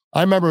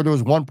 I remember there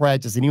was one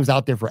practice and he was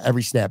out there for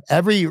every snap.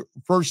 Every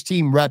first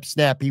team rep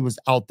snap he was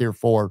out there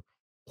for,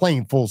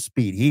 playing full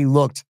speed. He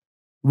looked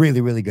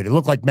really, really good. It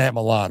looked like Matt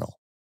Milano.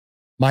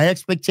 My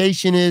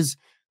expectation is,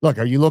 look,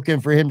 are you looking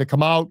for him to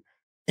come out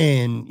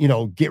and,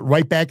 get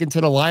right back into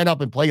the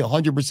lineup and play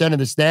 100% of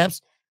the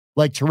snaps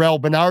like Terrell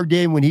Bernard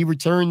did when he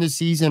returned this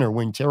season, or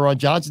when Taron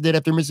Johnson did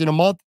after missing a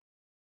month?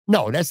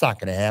 No, that's not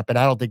going to happen.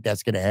 I don't think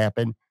that's going to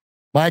happen.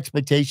 My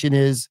expectation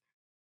is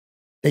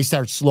they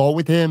start slow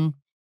with him,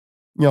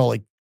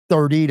 like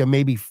 30 to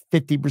maybe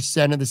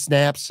 50% of the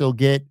snaps he'll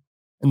get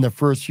in the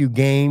first few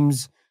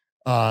games.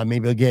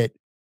 Maybe he'll get,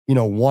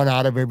 one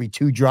out of every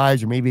 2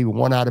 drives, or maybe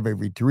one out of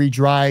every 3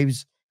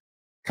 drives.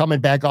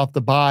 Coming back off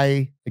the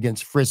bye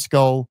against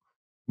Frisco,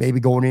 maybe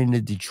going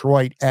into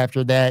Detroit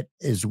after that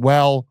as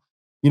well.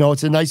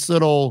 It's a nice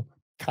little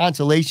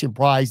consolation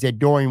prize that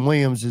Dorian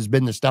Williams has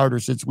been the starter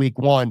since week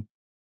 1,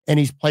 and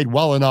he's played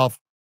well enough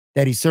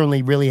that he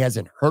certainly really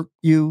hasn't hurt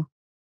you.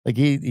 Like,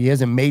 he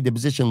hasn't made the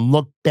position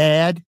look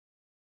bad.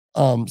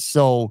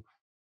 So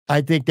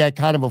I think that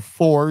kind of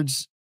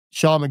affords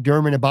Sean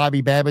McDermott and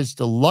Bobby Babbitt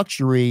the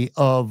luxury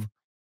of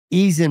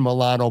easing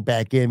Milano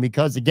back in,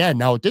 because, again,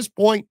 now at this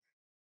point,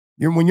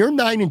 when you're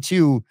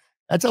 9-2,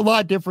 that's a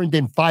lot different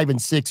than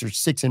 5-6 or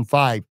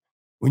 6-5.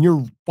 When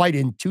you're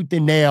fighting tooth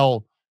and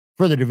nail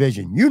for the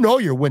division,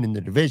 you're winning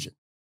the division.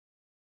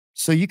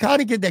 So you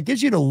kind of get that,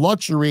 gives you the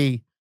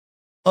luxury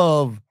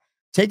of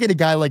taking a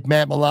guy like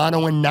Matt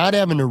Milano and not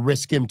having to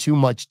risk him too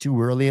much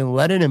too early and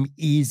letting him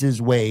ease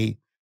his way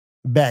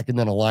back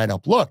into the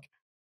lineup. Look,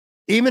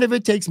 even if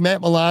it takes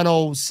Matt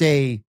Milano,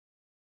 say,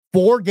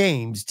 4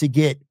 games to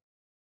get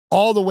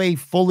all the way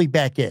fully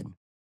back in,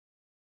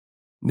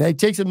 that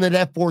takes him to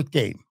that 4th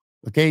game.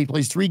 Okay, he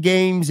plays 3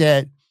 games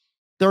at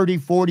 30,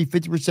 40,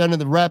 50% of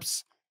the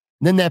reps.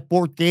 And then that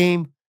 4th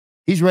game,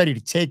 he's ready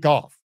to take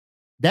off.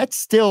 That's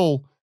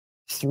still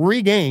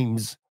 3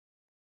 games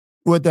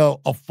with a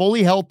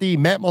fully healthy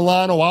Matt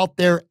Milano out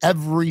there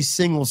every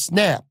single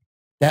snap.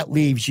 That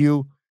leaves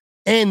you,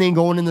 and then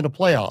going into the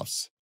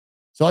playoffs.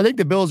 So I think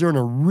the Bills are in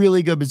a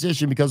really good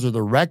position because of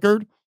the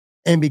record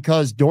and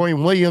because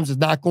Dorian Williams is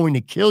not going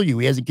to kill you.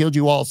 He hasn't killed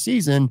you all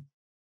season,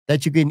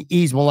 that you can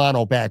ease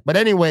Milano back. But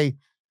anyway,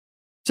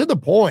 to the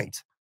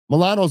point,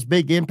 Milano's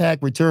big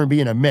impact return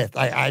being a myth.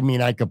 I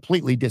mean, I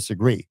completely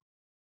disagree.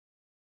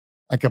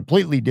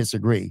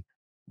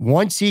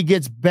 Once he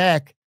gets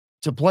back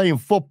to playing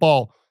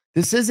football,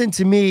 this isn't,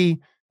 to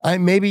me,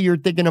 maybe you're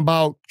thinking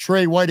about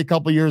Trey White a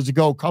couple years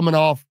ago coming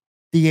off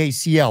the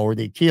ACL or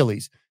the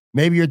Achilles.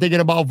 Maybe you're thinking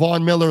about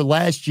Von Miller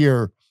last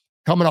year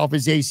coming off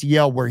his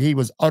ACL where he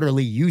was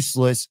utterly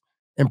useless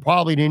and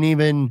probably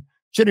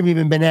should have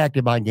even been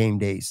active on game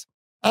days.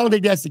 I don't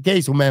think that's the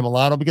case with Matt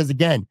Milano because,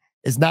 again,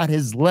 it's not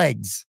his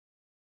legs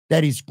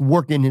that he's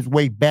working his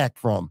way back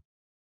from.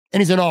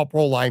 And he's an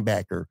all-pro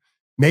linebacker.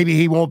 Maybe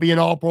he won't be an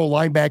all-pro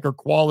linebacker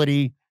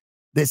quality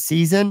this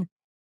season,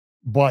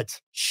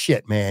 but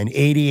shit, man,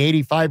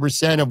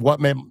 85% of what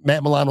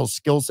Matt Milano's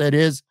skill set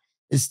is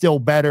still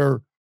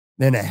better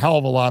than a hell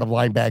of a lot of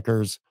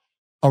linebackers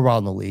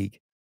around the league.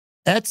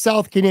 At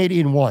South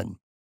Canadian 1,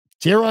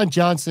 Taron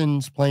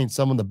Johnson's playing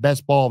some of the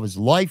best ball of his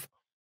life.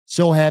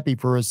 So happy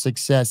for his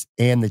success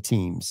and the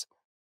team's.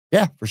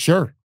 Yeah, for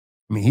sure.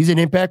 I mean, he's an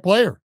impact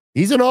player.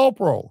 He's an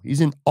all-pro.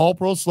 He's an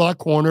all-pro slot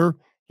corner.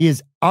 He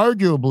is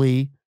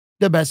arguably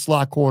the best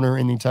slot corner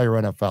in the entire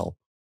NFL.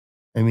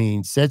 I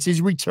mean, since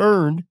he's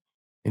returned,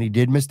 and he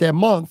did miss that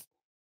month,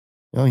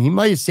 he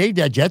might have saved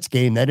that Jets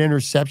game. That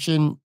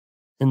interception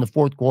in the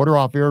 4th quarter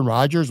off Aaron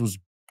Rodgers was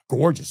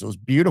gorgeous. It was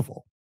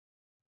beautiful.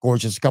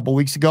 Gorgeous. A couple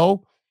weeks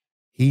ago,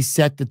 he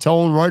set the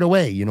tone right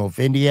away. If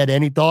Indy had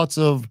any thoughts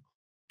of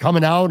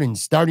coming out and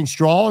starting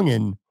strong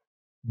and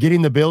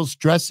getting the Bills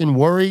stressed and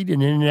worried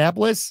in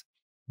Indianapolis,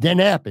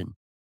 didn't happen.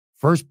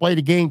 First play of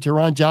the game,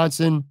 Taron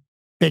Johnson,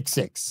 pick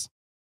 6.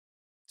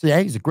 So,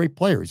 yeah, he's a great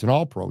player. He's an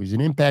all-pro. He's an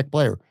impact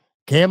player.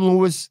 Cam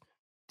Lewis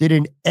did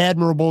an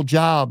admirable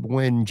job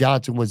when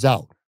Johnson was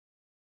out.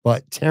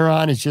 But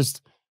Taron is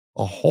just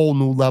a whole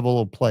new level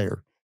of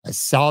player. I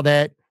saw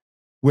that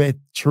with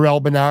Terrell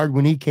Bernard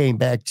when he came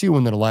back, too,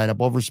 into the lineup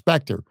over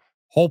Spector.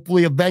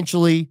 Hopefully,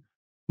 eventually,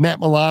 Matt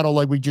Milano,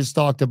 like we just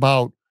talked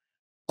about,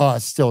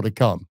 still to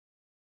come.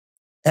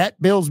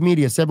 At Bills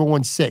Media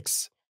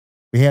 716,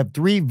 we have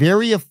 3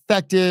 very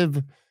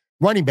effective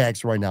running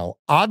backs right now.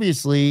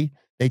 Obviously,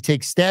 they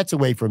take stats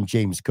away from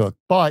James Cook,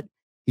 but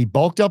he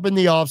bulked up in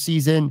the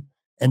offseason,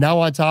 and now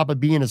on top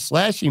of being a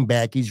slashing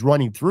back, he's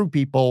running through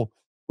people,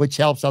 which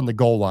helps on the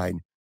goal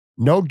line.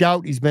 No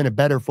doubt he's been a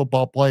better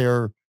football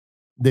player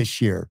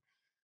this year.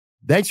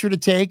 Thanks for the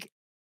take.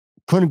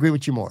 Couldn't agree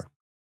with you more.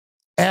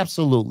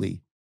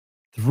 Absolutely.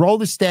 Throw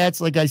the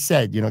stats, like I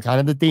said, kind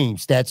of the theme.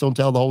 Stats don't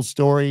tell the whole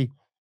story.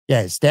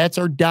 Yeah, his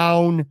stats are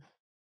down.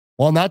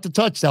 Well, not the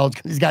touchdowns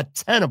because he's got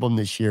 10 of them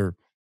this year.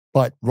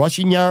 But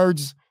rushing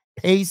yards,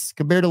 pace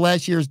compared to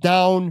last year's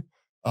down.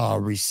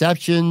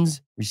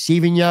 Receptions,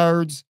 receiving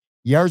yards,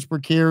 yards per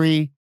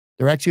carry.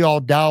 They're actually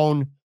all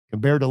down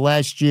compared to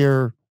last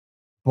year.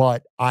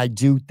 But I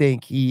do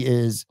think he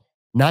is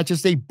not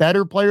just a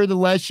better player than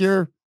last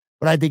year,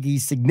 but I think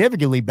he's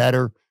significantly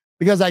better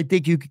because I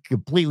think you can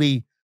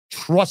completely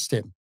trust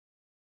him.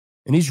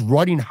 And he's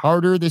running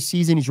harder this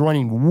season. He's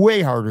running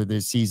way harder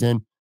this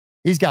season.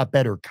 He's got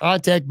better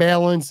contact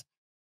balance.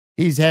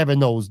 He's having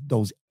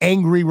those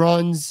angry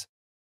runs.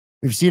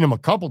 We've seen him a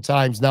couple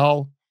times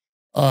now.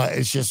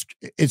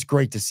 It's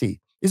great to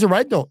see. He's a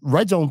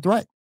red zone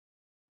threat.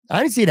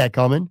 I didn't see that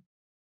coming.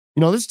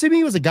 This to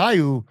me was a guy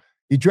who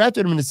you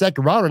drafted him in the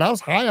 2nd round, and I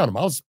was high on him.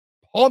 I was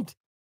pumped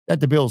that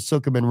the Bills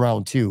took him in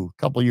round 2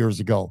 a couple of years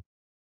ago.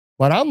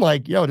 But I'm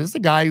like, this is a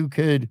guy who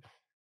could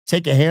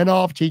take a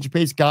handoff, change of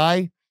pace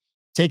guy,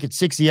 take it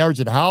 60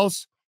 yards at the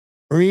house,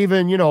 or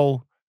even,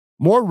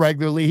 more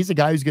regularly, he's a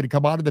guy who's going to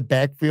come out of the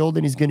backfield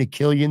and he's going to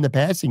kill you in the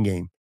passing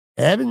game.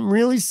 I haven't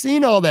really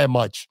seen all that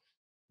much.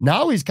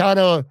 Now he's kind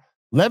of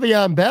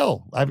Le'Veon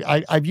Bell.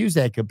 I've used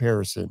that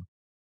comparison.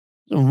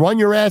 Run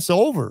your ass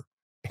over.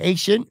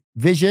 Patient,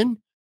 vision,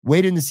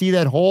 waiting to see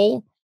that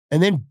hole,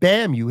 and then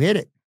bam, you hit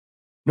it.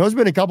 There's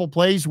been a couple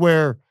plays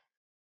where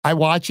I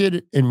watch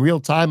it in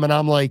real time and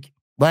I'm like,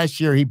 last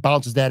year he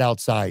bounces that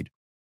outside.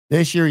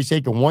 This year he's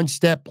taking one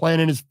step,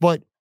 planting his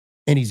foot,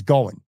 and he's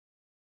going.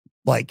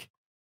 Like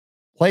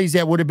plays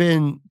that would have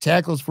been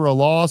tackles for a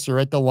loss or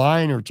at the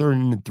line or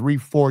turning into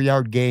 3-4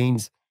 yard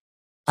gains.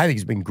 I think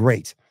it's been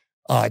great.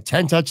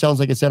 10 touchdowns,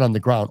 like I said, on the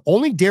ground.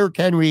 Only Derrick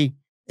Henry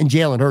and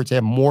Jalen Hurts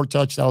have more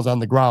touchdowns on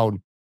the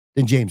ground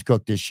than James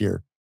Cook this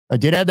year. I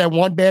did have that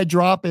one bad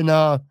drop in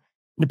the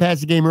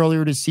passing game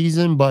earlier this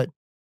season, but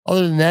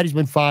other than that, he's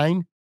been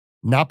fine.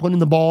 Not putting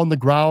the ball on the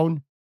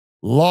ground.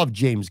 Love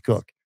James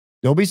Cook.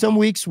 There'll be some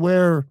weeks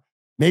where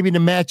maybe the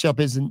matchup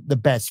isn't the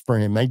best for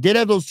him. I did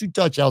have those 2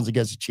 touchdowns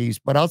against the Chiefs,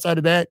 but outside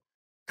of that,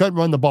 couldn't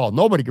run the ball.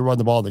 Nobody could run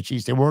the ball in the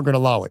Chiefs. They weren't going to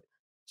allow it.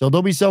 So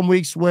there'll be some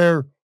weeks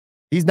where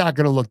he's not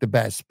going to look the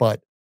best,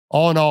 but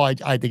all in all, I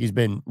think he's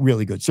been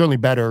really good. Certainly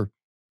better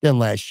than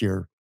last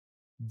year.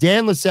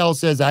 Dan Lascelle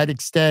says, I'd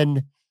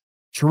extend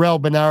Terrell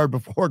Bernard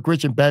before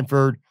Christian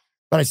Benford,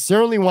 but I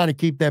certainly want to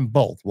keep them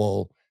both.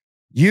 Well,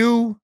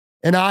 you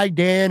and I,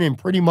 Dan, and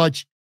pretty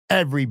much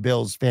every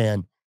Bills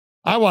fan,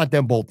 I want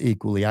them both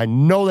equally. I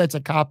know that's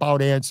a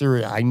cop-out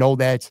answer. I know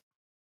that,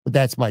 but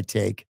that's my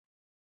take.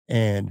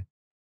 And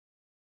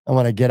I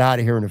want to get out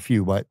of here in a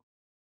few, but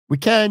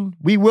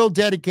we will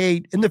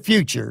dedicate in the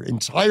future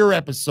entire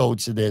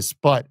episodes to this.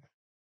 But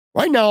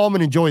right now, I'm going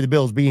to enjoy the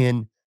Bills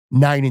being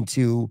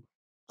 9-2.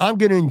 I'm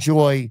going to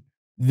enjoy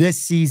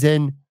this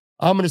season.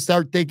 I'm going to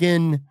start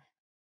thinking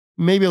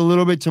maybe a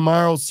little bit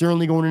tomorrow,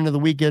 certainly going into the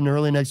weekend,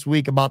 early next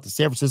week, about the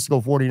San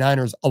Francisco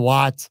 49ers a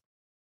lot.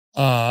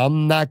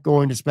 I'm not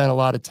going to spend a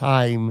lot of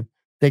time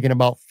thinking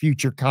about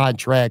future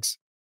contracts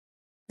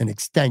and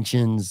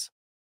extensions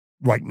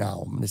right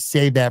now. I'm going to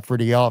save that for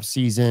the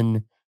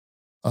offseason,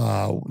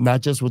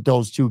 not just with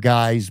those 2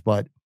 guys,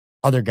 but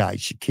other guys,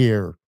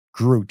 Shakir,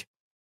 Groot,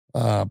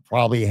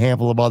 probably a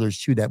handful of others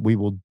too that we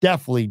will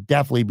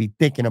definitely be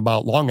thinking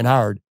about long and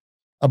hard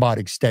about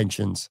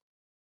extensions.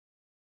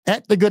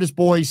 At the Goodest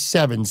Boys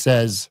 7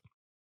 says,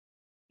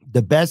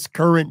 the best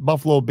current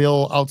Buffalo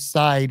Bill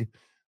outside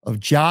of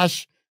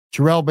Josh,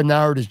 Terrell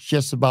Bernard is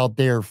just about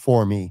there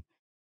for me.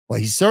 Well,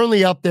 he's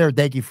certainly up there.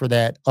 Thank you for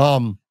that.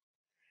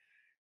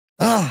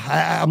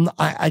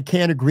 I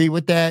can't agree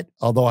with that,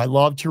 although I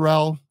love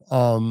Terrell.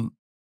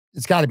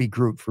 It's got to be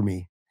Groot for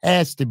me.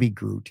 Has to be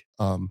Groot.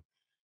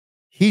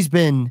 He's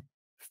been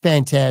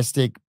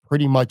fantastic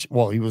pretty much.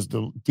 Well, he was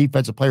the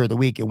defensive player of the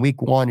week in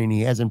week 1, and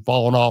he hasn't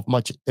fallen off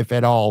much, if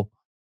at all,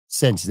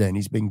 since then.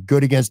 He's been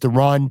good against the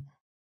run.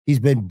 He's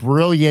been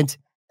brilliant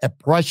at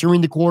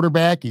pressuring the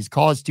quarterback. He's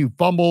caused 2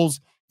 fumbles.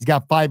 He's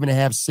got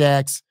 5.5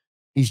 sacks.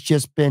 He's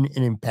just been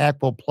an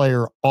impactful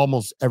player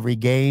almost every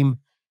game.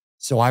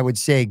 So I would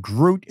say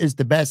Groot is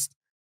the best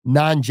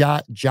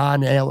non-Josh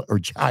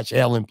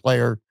Allen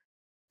player.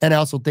 And I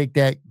also think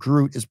that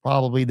Groot is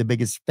probably the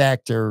biggest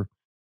factor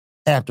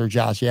after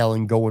Josh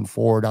Allen going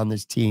forward on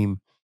this team,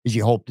 as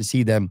you hope to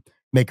see them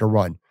make a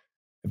run.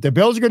 If the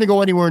Bills are going to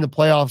go anywhere in the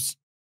playoffs,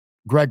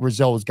 Greg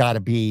Rizzo has got to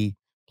be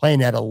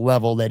playing at a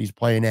level that he's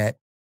playing at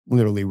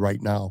literally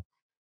right now.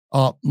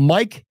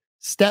 Mike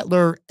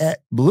Stetler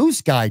at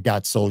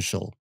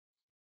bluesky.social.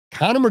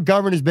 Connor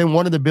McGovern has been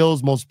one of the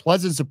Bills' most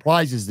pleasant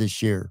surprises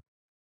this year.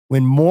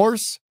 When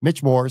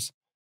Mitch Morse,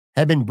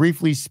 had been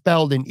briefly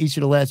spelled in each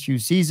of the last few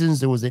seasons,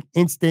 there was an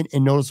instant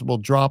and noticeable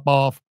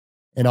drop-off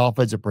in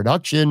offensive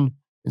production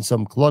and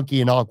some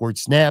clunky and awkward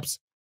snaps.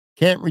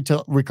 Can't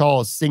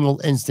recall a single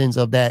instance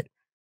of that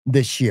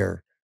this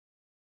year.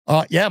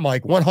 Yeah,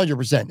 Mike,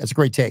 100%. That's a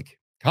great take.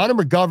 Connor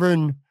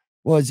McGovern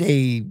was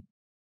a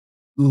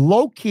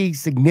low-key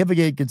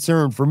significant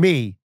concern for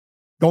me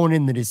going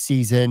into this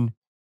season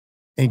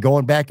and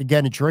going back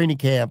again to training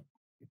camp.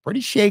 Pretty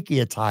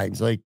shaky at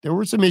times. Like, there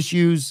were some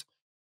issues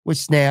with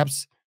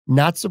snaps.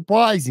 Not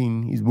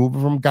surprising. He's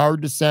moving from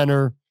guard to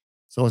center.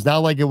 So it's not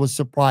like it was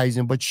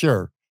surprising, but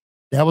sure,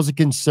 that was a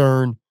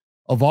concern.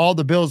 Of all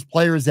the Bills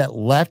players that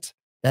left,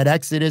 that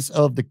exodus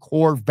of the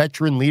core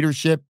veteran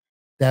leadership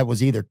that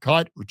was either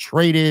cut or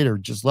traded or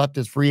just left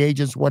as free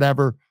agents,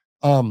 whatever.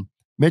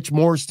 Mitch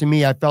Morse, to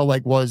me, I felt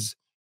like was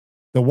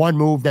the one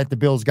move that the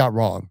Bills got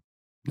wrong.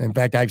 In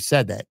fact, I've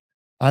said that.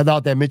 I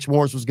thought that Mitch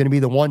Morse was going to be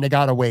the one that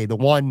got away, the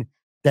one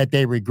that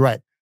they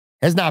regret.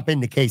 Has not been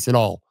the case at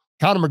all.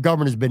 Connor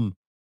McGovern has been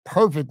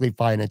perfectly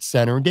fine at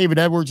center, and David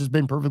Edwards has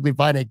been perfectly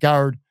fine at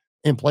guard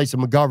in place of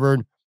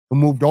McGovern, who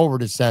moved over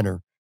to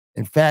center.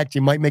 In fact,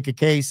 you might make a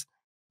case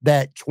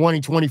that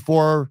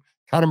 2024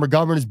 Connor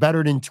McGovern is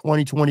better than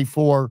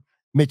 2024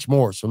 Mitch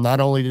Morse. So not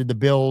only did the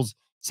Bills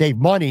save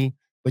money,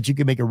 but you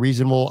can make a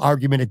reasonable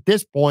argument at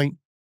this point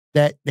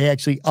that they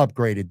actually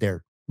upgraded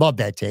there. Love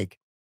that take.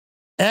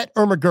 At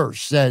Irma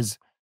Gersh says,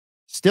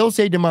 still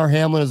say Damar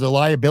Hamlin is a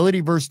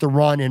liability versus the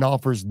run and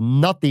offers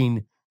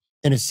nothing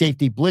in a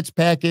safety blitz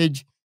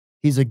package.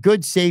 He's a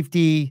good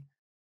safety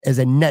as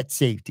a net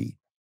safety,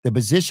 the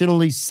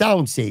positionally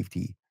sound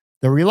safety,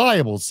 the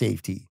reliable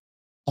safety,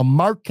 a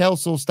Mark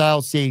Kelso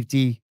style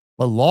safety,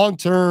 but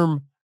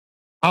long-term,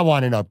 I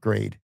want an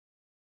upgrade.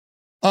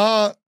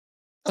 I'll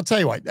tell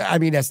you what, I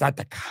mean, that's not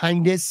the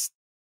kindest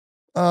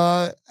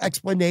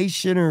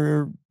explanation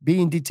or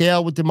being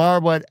detailed with Damar,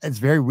 but it's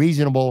very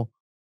reasonable.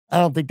 I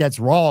don't think that's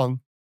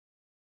wrong.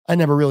 I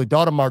never really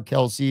thought of Mark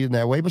Kelsey in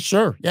that way, but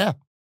sure, yeah.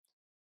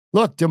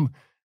 Look,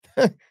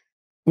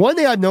 one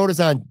thing I've noticed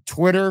on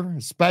Twitter,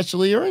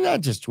 especially, or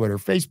not just Twitter,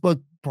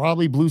 Facebook,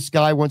 probably Blue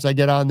Sky once I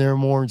get on there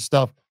more and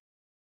stuff,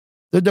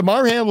 the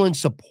Damar Hamlin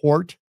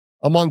support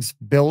amongst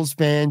Bills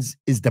fans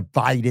is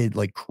divided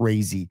like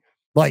crazy.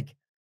 Like,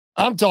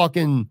 I'm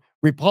talking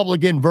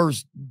Republican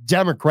versus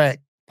Democrat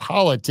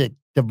politic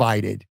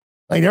divided.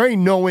 Like, there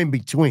ain't no in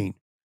between.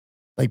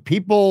 Like,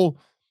 people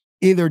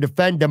either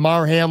defend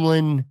Damar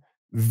Hamlin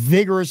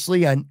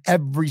vigorously on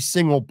every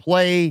single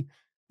play,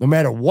 no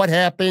matter what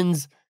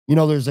happens. You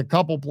know, there's a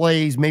couple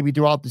plays maybe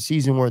throughout the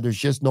season where there's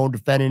just no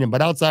defending him.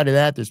 But outside of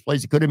that, there's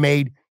plays he could have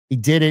made. He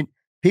didn't.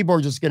 People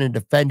are just going to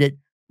defend it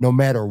no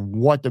matter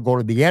what. They'll go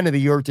to the end of the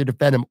year to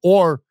defend him.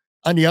 Or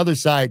on the other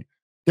side,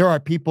 there are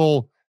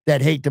people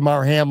that hate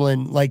Damar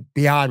Hamlin like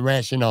beyond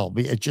rationale.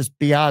 It's just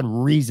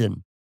beyond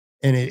reason.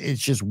 And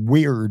it's just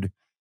weird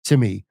to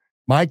me.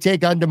 My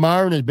take on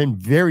Damar has been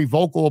very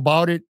vocal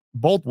about it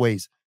both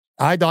ways.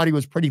 I thought he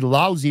was pretty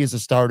lousy as a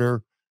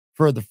starter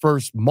for the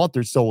first month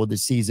or so of the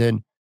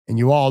season. And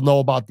you all know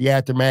about the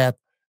aftermath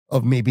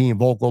of me being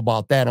vocal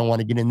about that. I don't want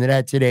to get into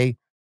that today.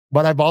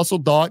 But I've also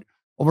thought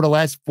over the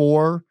last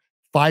 4-5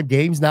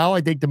 games now,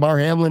 I think Damar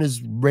Hamlin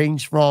has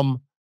ranged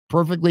from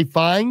perfectly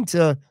fine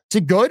to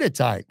good at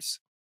times.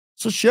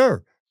 So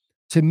sure,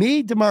 to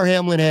me, Damar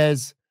Hamlin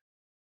has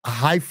a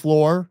high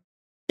floor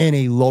and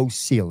a low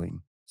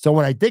ceiling. So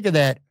when I think of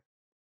that,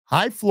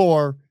 high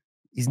floor,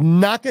 he's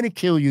not going to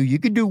kill you. You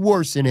could do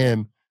worse than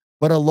him,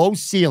 but a low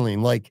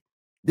ceiling, like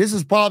this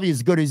is probably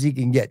as good as he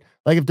can get.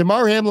 Like if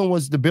Damar Hamlin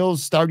was the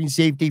Bills' starting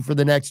safety for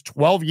the next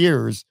 12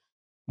 years,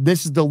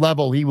 this is the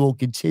level he will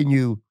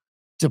continue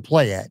to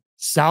play at.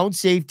 Sound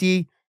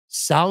safety,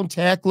 sound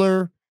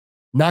tackler,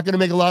 not going to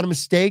make a lot of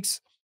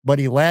mistakes, but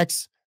he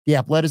lacks the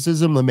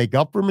athleticism to make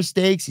up for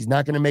mistakes. He's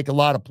not going to make a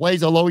lot of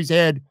plays, although he's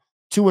had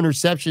 2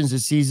 interceptions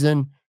this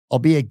season,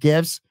 albeit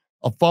gifts,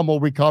 a fumble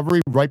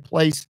recovery, right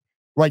place,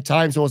 right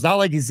time. So it's not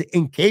like he's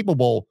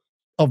incapable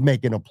of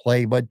making a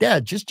play, but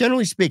just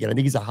generally speaking, I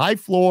think he's a high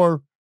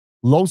floor,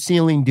 low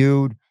ceiling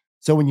dude.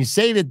 So when you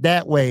say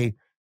that way,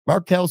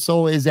 Mark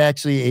Kelso is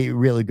actually a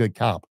really good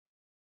comp.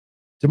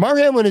 Damar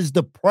Hamlin is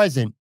the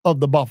present of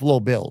the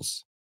Buffalo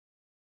Bills.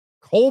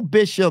 Cole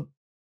Bishop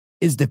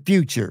is the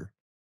future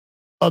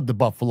of the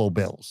Buffalo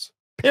Bills,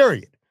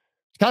 period.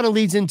 Kind of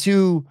leads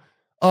into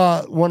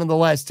one of the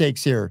last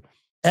takes here.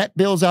 At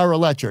Bills Are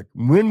Electric,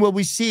 when will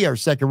we see our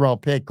second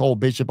round pick, Cole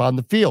Bishop, on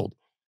the field?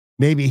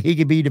 Maybe he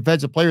could be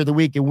Defensive Player of the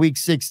Week in week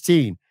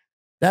 16.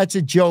 That's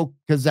a joke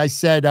because I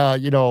said,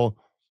 on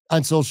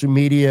social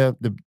media,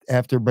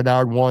 after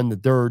Bernard won the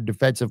 3rd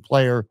defensive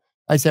player,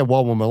 I said,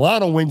 well, when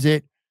Milano wins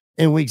it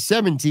in week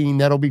 17,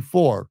 that'll be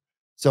 4.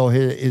 So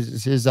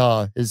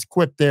his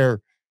quip there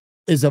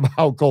is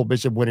about Cole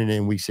Bishop winning it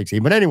in week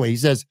 16. But anyway, he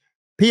says,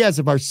 P.S.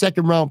 if our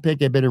second round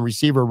pick had been a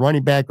receiver,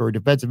 running back, or a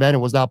defensive end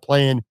and was not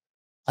playing,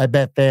 I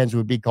bet fans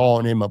would be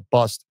calling him a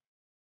bust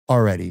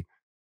already.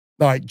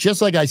 All right,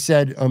 just like I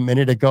said a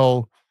minute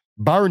ago,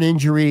 barring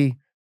injury,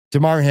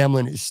 Damar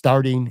Hamlin is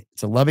starting.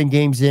 It's 11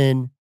 games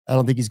in. I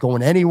don't think he's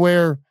going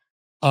anywhere.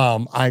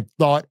 I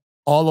thought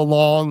all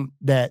along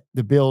that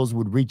the Bills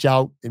would reach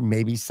out and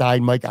maybe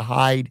sign Micah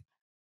Hyde.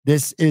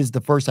 This is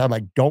the first time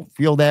I don't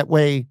feel that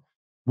way.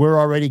 We're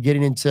already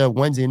getting into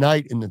Wednesday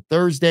night and the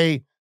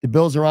Thursday. The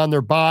Bills are on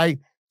their bye.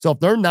 So if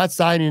they're not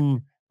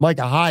signing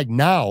Micah Hyde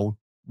now,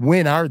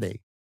 when are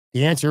they?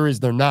 The answer is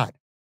they're not.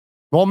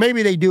 Well,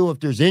 maybe they do if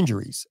there's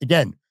injuries.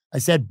 Again, I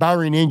said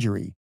barring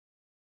injury.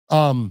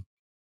 Cole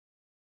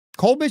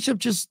Bishop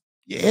just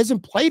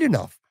hasn't played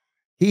enough.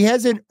 He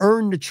hasn't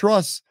earned the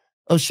trust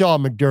of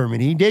Sean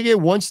McDermott. He did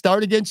get one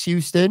start against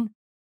Houston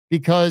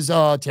because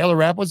Taylor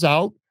Rapp was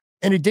out,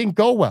 and it didn't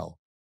go well.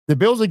 The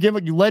Bills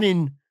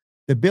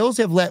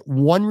have let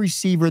one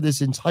receiver this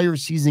entire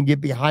season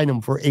get behind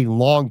him for a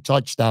long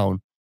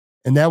touchdown,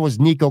 and that was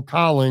Nico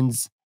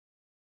Collins.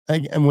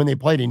 And when they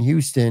played in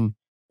Houston,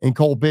 and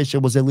Cole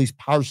Bishop was at least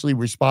partially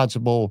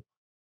responsible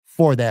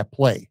for that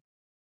play.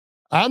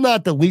 I'm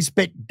not the least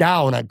bit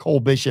down on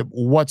Cole Bishop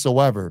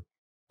whatsoever.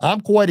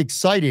 I'm quite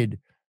excited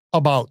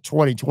about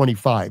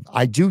 2025.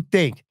 I do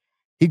think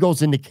he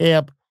goes into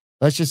camp.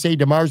 Let's just say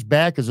Damar's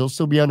back because he'll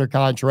still be under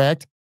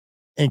contract,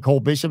 and Cole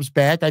Bishop's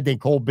back. I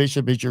think Cole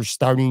Bishop is your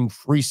starting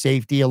free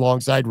safety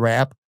alongside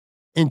Rapp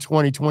in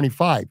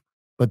 2025.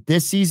 But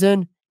this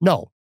season,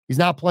 no, he's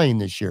not playing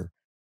this year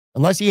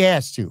unless he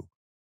has to.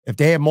 If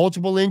they have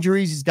multiple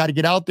injuries, he's got to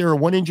get out there, or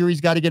one injury,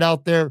 he's got to get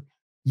out there.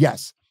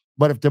 Yes.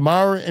 But if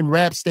Damar and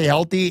Rapp stay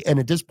healthy, and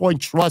at this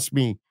point, trust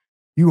me,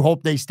 you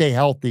hope they stay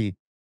healthy,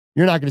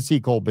 you're not going to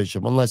see Cole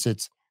Bishop unless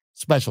it's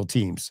special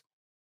teams.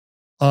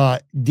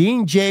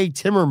 Dean J.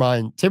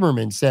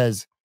 Timmerman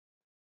says,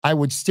 I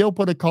would still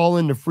put a call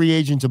in to free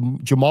agent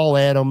Jamal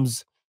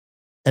Adams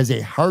as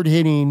a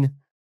hard-hitting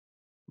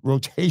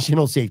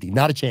rotational safety.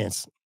 Not a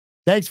chance.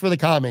 Thanks for the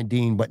comment,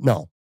 Dean, but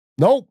no.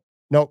 Nope.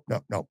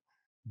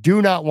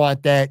 Do not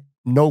want that.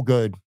 No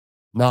good.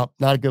 Not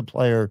a good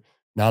player.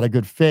 Not a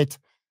good fit.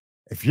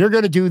 If you're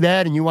going to do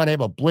that and you want to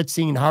have a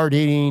blitzing,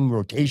 hard-hitting,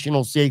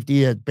 rotational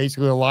safety,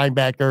 basically a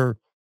linebacker,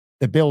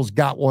 the Bills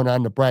got one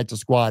on the practice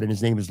squad, and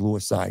his name is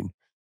Lewis Sign.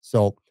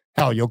 So,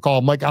 hell, you'll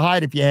call Micah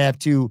Hyde if you have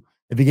to,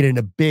 if you get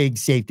into big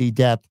safety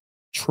depth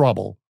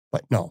trouble.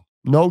 But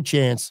no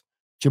chance.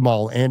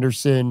 Jamal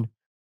Anderson.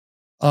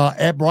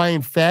 At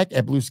Brian Fack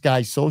at Blue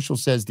Sky Social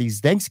says these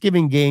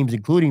Thanksgiving games,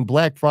 including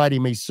Black Friday,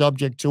 may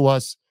subject to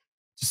us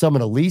to some of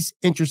the least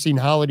interesting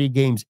holiday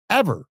games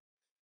ever.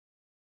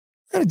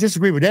 I gotta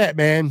disagree with that,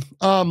 man.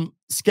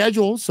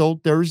 Schedule. So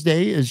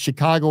Thursday is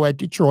Chicago at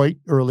Detroit,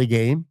 early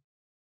game.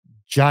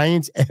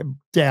 Giants at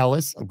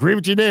Dallas. Agree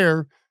with you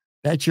there.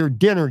 That's your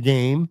dinner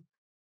game.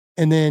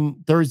 And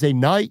then Thursday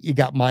night, you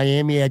got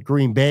Miami at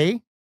Green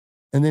Bay.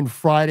 And then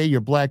Friday,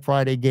 your Black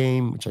Friday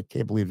game, which I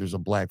can't believe there's a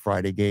Black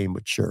Friday game,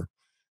 but sure.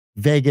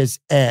 Vegas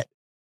at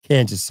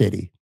Kansas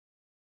City.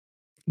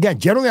 Again,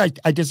 generally,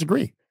 I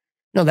disagree.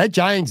 No, that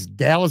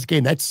Giants-Dallas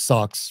game, that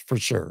sucks for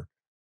sure.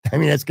 I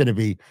mean, that's going to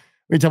be,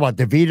 we talk about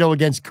DeVito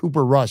against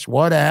Cooper Rush.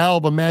 What a hell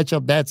of a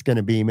matchup that's going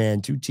to be,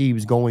 man. Two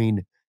teams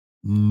going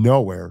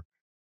nowhere.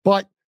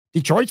 But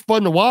Detroit's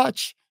fun to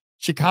watch.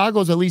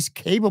 Chicago's at least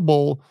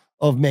capable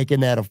of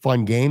making that a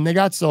fun game. They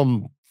got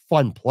some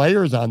fun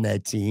players on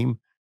that team.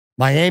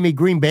 Miami,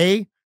 Green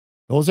Bay,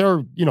 those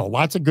are,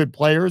 lots of good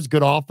players,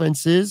 good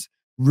offenses,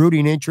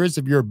 rooting interest.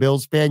 If you're a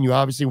Bills fan, you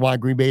obviously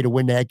want Green Bay to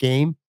win that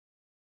game.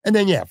 And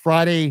then,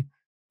 Friday,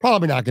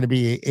 probably not going to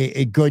be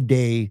a good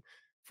day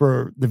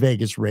for the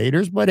Vegas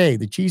Raiders. But, hey,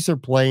 the Chiefs are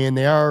playing.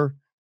 They are,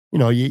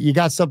 you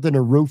got something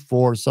to root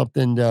for,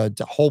 something to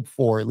hope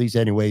for, at least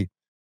anyway,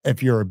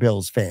 if you're a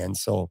Bills fan.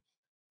 So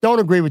don't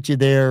agree with you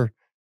there.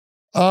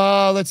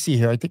 Let's see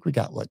here. I think we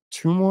got,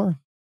 two more?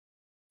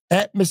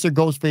 At Mr.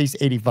 Ghostface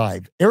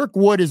 85. Eric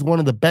Wood is one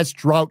of the best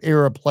drought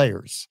era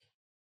players.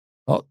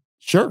 Oh,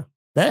 sure.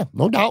 Yeah,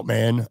 no doubt,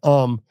 man.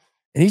 And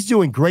he's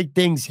doing great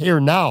things here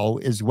now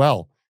as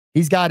well.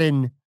 He's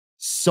gotten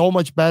so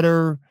much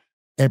better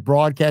at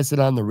broadcasting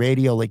on the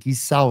radio. Like, he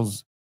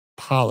sounds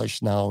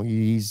polished now.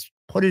 He's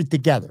putting it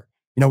together.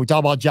 We talk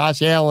about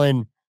Josh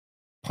Allen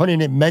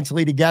putting it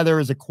mentally together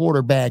as a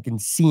quarterback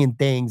and seeing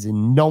things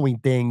and knowing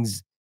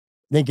things.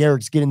 I think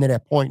Eric's getting to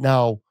that point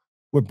now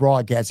with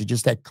broadcasting,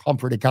 just that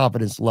comfort and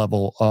confidence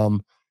level.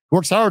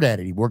 Works hard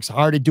at it. He works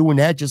hard at doing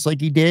that, just like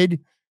he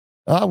did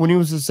when he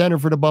was the center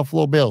for the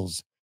Buffalo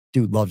Bills.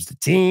 Dude loves the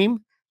team,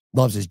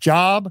 loves his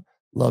job,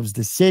 loves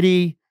the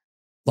city,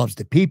 loves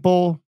the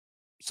people.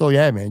 So,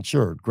 yeah, man,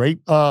 sure. Great.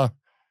 One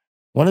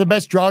of the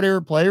best drought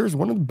era players,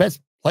 one of the best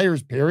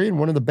players, period.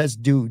 One of the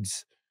best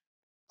dudes,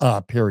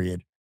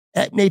 period.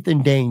 At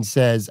Nathan Dane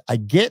says, I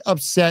get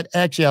upset.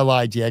 Actually, I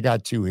lied to you. I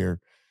got two here.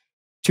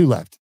 Two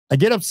left. I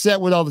get upset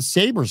with all the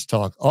Sabres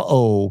talk.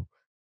 Uh-oh.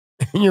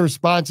 And your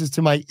responses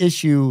to my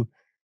issue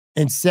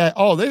and said,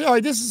 all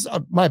right, this is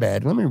my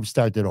bad. Let me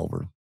start that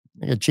over.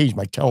 I got to change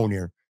my tone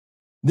here.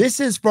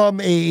 This is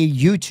from a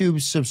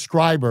YouTube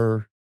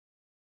subscriber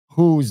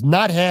who's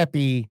not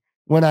happy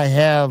when I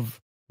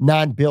have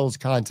non-Bills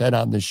content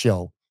on the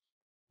show.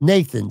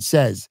 Nathan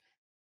says,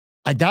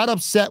 I got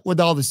upset with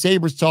all the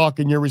Sabres talk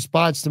and your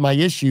response to my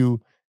issue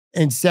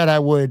and said I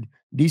would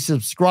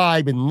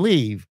desubscribe and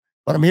leave.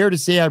 But I'm here to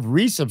say I've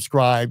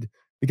resubscribed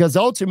because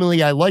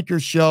ultimately I like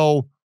your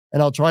show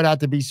and I'll try not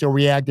to be so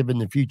reactive in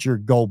the future.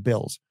 Go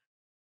Bills.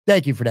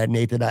 Thank you for that,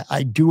 Nathan.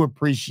 I do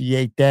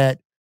appreciate that.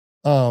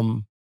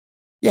 Look,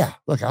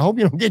 I hope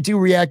you don't get too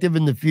reactive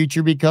in the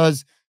future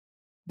because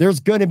there's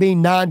going to be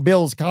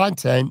non-Bills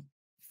content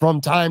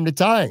from time to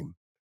time.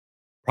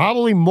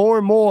 Probably more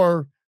and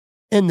more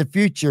in the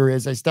future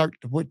as I start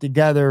to put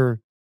together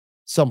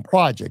some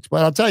projects.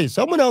 But I'll tell you,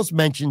 someone else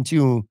mentioned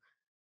too,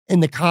 in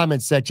the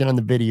comment section on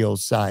the video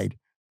side,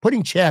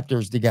 putting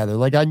chapters together.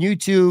 Like on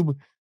YouTube,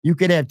 you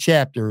could have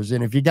chapters.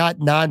 And if you got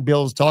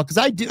non-Bills talk, because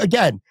I do,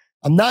 again,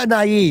 I'm not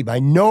naive. I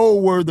know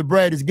where the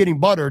bread is getting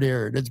buttered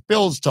here. It's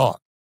Bills talk.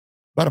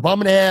 But if I'm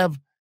going to have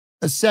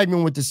a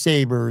segment with the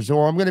Sabres,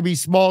 or I'm going to be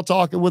small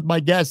talking with my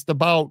guest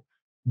about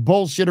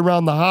bullshit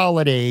around the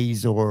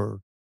holidays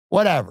or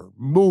whatever,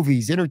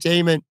 movies,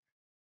 entertainment,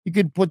 you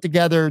could put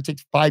together, it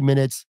takes 5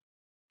 minutes,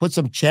 put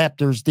some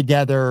chapters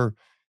together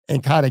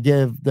and kind of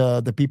give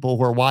the people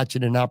who are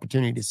watching an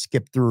opportunity to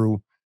skip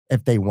through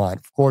if they want.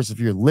 Of course, if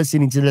you're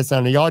listening to this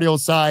on the audio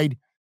side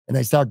and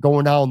I start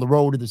going down the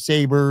road to the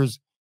Sabres,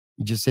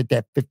 you just hit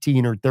that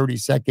 15 or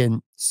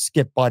 30-second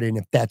skip button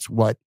if that's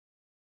what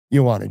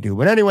you want to do.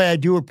 But anyway, I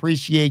do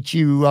appreciate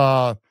you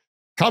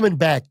coming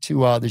back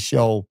to the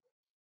show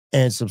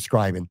and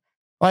subscribing.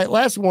 All right,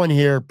 last one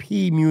here.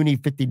 P Muni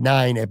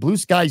 59 at Blue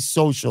Sky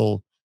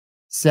Social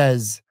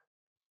says,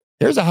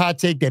 here's a hot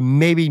take that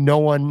maybe no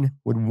one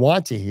would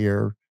want to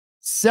hear.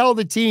 Sell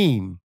the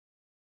team.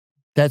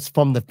 That's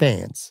from the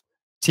fans.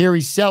 Terry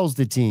sells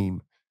the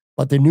team,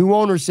 but the new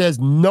owner says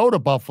no to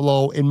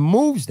Buffalo and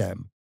moves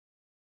them.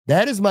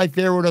 That is my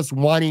fear with us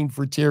wanting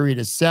for Terry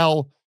to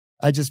sell.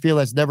 I just feel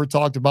that's never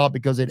talked about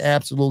because it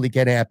absolutely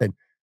can happen.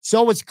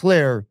 So it's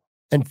clear,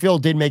 and Phil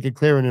did make it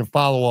clear in a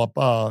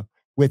follow-up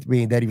with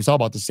me that he was all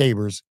about the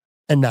Sabres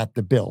and not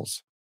the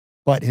Bills.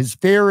 But his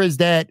fear is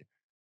that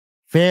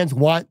fans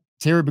want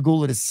Terry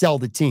Pegula to sell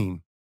the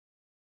team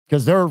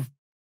because they're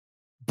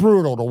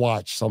brutal to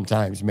watch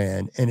sometimes,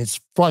 man. And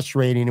it's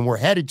frustrating. And we're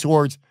headed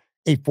towards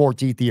a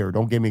 14th year.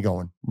 Don't get me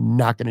going.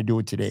 Not going to do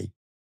it today.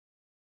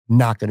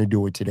 Not going to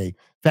do it today. In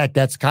fact,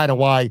 that's kind of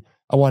why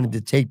I wanted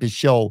to take the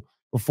show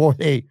before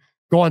they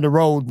go on the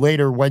road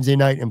later Wednesday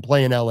night and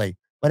play in LA.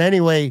 But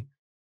anyway,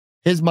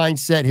 his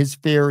mindset, his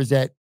fear is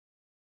that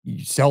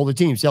you sell the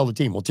team.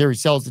 Well, Terry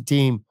sells the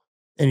team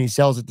and he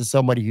sells it to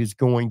somebody who's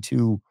going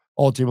to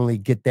ultimately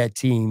get that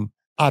team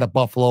out of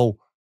Buffalo.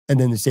 And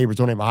then the Sabres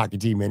don't have a hockey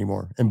team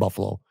anymore in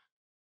Buffalo.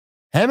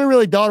 Haven't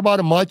really thought about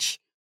it much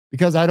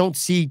because I don't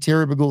see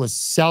Terry Pegula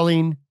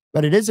selling,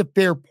 but it is a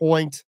fair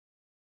point.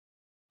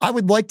 I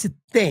would like to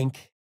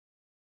think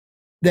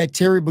that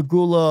Terry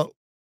Pegula,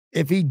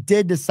 if he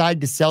did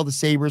decide to sell the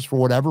Sabres for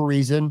whatever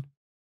reason,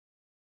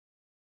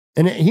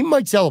 and he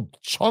might sell a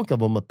chunk of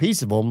them, a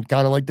piece of them,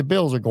 kind of like the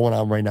Bills are going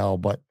on right now.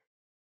 But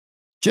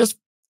just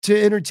to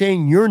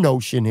entertain your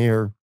notion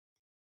here,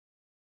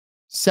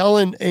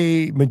 selling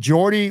a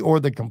majority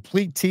or the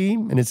complete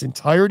team in its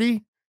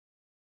entirety,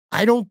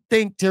 I don't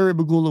think Terry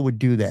Pegula would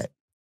do that.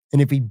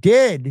 And if he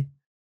did,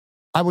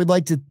 I would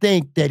like to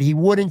think that he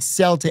wouldn't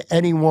sell to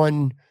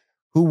anyone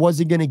who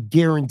wasn't going to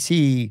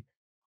guarantee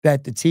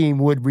that the team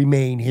would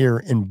remain here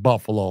in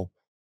Buffalo.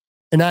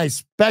 And I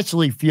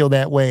especially feel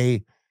that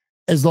way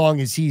as long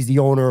as he's the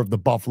owner of the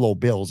Buffalo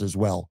Bills as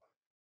well.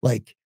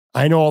 Like,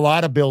 I know a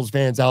lot of Bills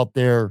fans out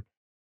there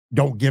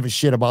don't give a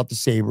shit about the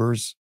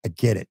Sabres. I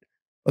get it.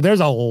 But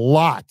there's a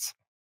lot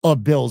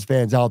of Bills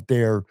fans out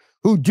there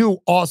who do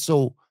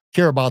also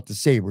care about the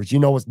Sabres. You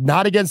know, it's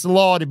not against the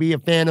law to be a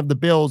fan of the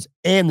Bills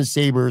and the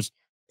Sabres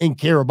and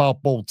care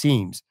about both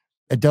teams.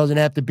 It doesn't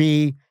have to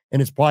be,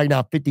 and it's probably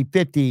not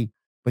 50-50,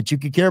 but you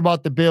could care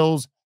about the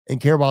Bills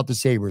and care about the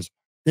Sabres.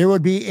 There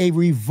would be a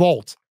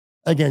revolt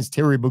against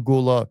Terry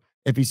Pegula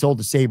if he sold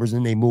the Sabres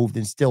and they moved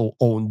and still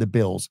owned the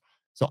Bills.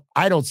 So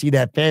I don't see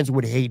that. Fans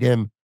would hate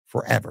him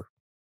forever.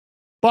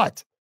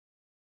 But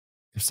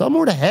if something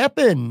were to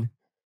happen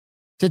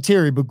to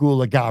Terry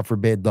Pegula, God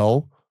forbid,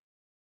 though,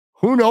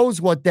 who knows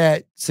what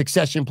that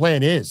succession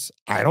plan is?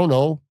 I don't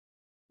know.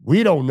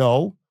 We don't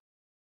know.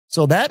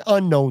 So that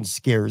unknown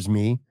scares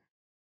me.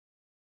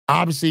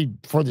 Obviously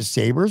for the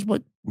Sabres,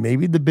 but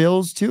maybe the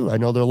Bills too. I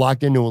know they're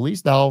locked into a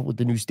lease now with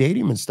the new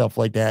stadium and stuff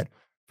like that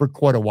for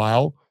quite a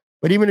while.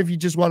 But even if you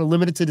just want to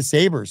limit it to the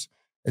Sabres,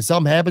 if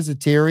something happens to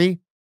Terry,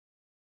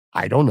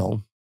 I don't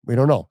know. We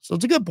don't know. So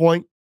it's a good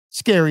point.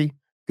 Scary.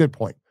 Good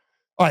point.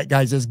 All right,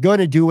 guys, that's going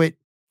to do it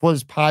for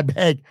this pod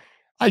bag.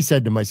 I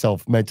said to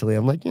myself mentally,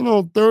 I'm like,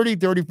 30,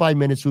 35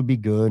 minutes would be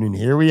good. And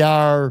here we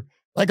are,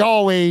 like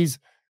always,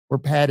 where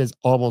Pat is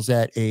almost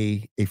at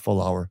a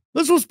full hour.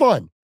 This was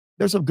fun.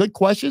 There's some good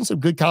questions, some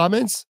good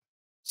comments,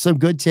 some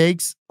good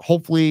takes.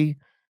 Hopefully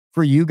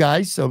for you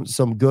guys,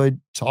 some good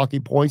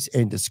talking points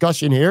and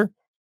discussion here.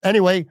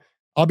 Anyway,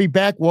 I'll be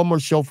back. One more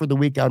show for the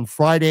week on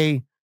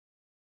Friday.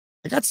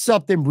 I got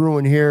something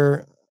brewing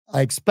here.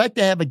 I expect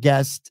to have a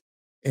guest,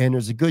 and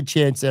there's a good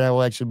chance that I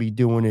will actually be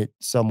doing it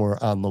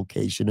somewhere on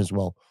location as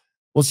well.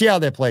 We'll see how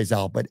that plays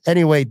out. But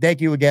anyway,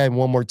 thank you again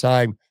one more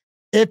time.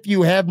 If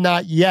you have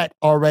not yet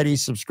already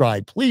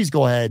subscribed, please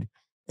go ahead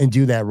and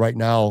do that right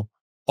now.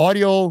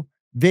 Audio,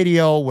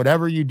 video,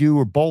 whatever you do,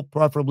 or both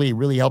preferably, it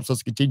really helps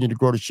us continue to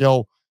grow the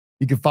show.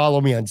 You can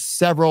follow me on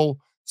several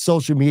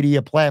social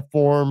media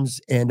platforms,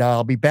 and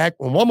I'll be back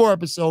with one more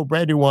episode,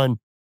 brand new one,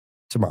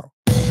 tomorrow.